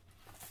 Amazing.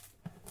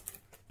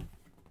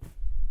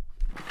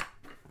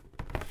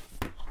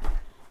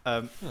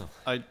 I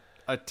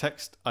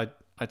text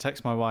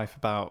my wife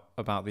about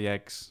the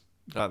eggs.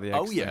 About the eggs.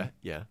 Oh yeah, thing.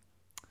 Yeah.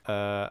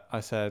 I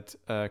said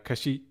because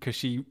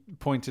she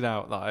pointed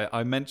out that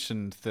I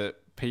mentioned that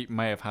Pete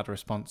may have had a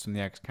response from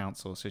the Eggs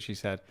Council. So she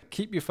said,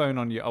 "Keep your phone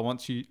on you. I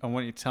want you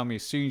to tell me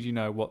as soon as you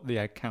know what the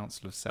Egg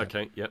Council have said."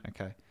 Okay. Yeah.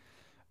 Okay.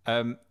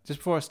 Just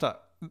before I start,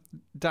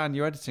 Dan,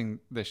 you're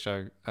editing this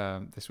show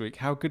this week.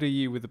 How good are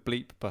you with the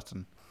bleep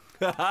button?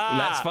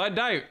 Let's find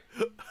out.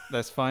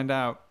 Let's find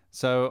out.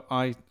 So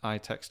I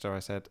text her. I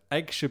said,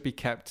 eggs should be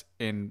kept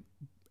in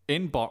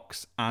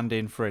box and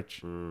in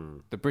fridge.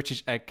 The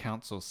British Egg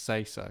Council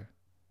say so.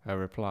 Her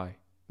reply,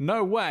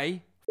 no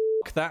way.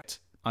 F*** that.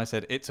 I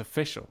said, it's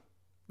official.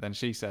 Then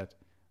she said,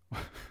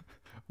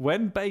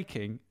 When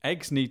baking,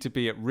 eggs need to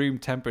be at room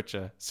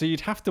temperature, so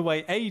you'd have to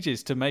wait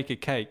ages to make a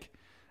cake.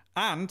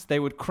 And they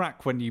would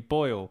crack when you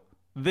boil.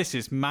 This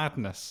is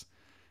madness.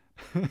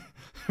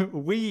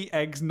 We eat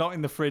eggs not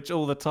in the fridge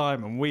all the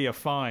time, and we are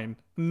fine.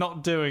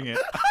 Not doing it.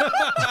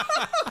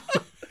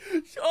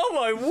 Oh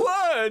my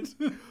word!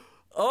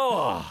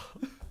 Oh,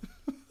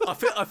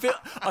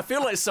 I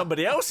feel like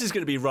somebody else is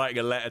going to be writing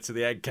a letter to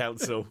the Egg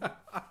Council.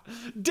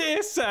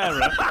 Dear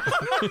Sarah.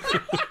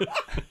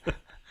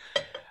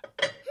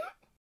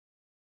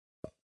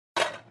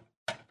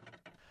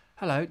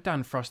 Hello,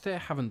 Dan Frost here.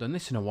 Haven't done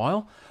this in a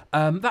while.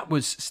 That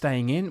was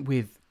Staying In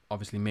with,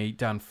 obviously, me,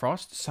 Dan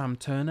Frost, Sam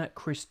Turner,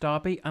 Chris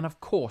Darby, and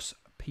of course,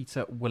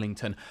 Peter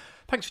Willington.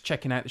 Thanks for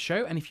checking out the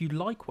show, and if you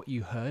like what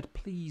you heard,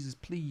 please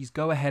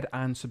go ahead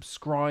and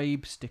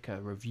subscribe, stick a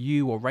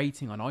review or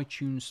rating on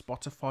iTunes,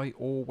 Spotify,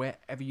 or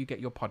wherever you get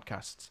your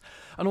podcasts.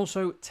 And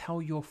also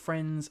tell your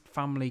friends,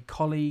 family,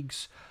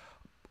 colleagues,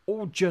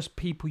 or just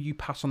people you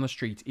pass on the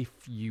street if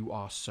you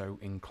are so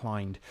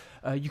inclined.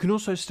 You can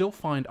also still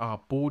find our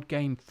board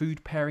game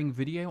food pairing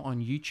video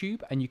on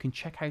YouTube, and you can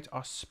check out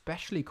our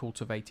specially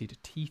cultivated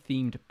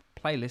tea-themed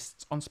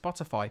playlists on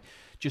Spotify.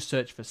 Just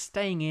search for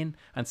Staying In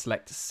and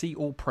select See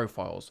All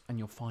Profiles, and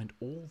you'll find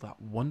all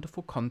that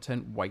wonderful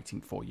content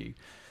waiting for you.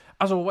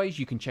 As always,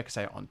 you can check us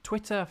out on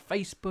Twitter,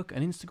 Facebook,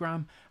 and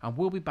Instagram, and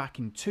we'll be back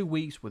in 2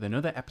 weeks with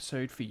another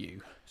episode for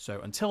you.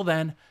 So until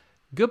then,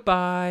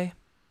 goodbye.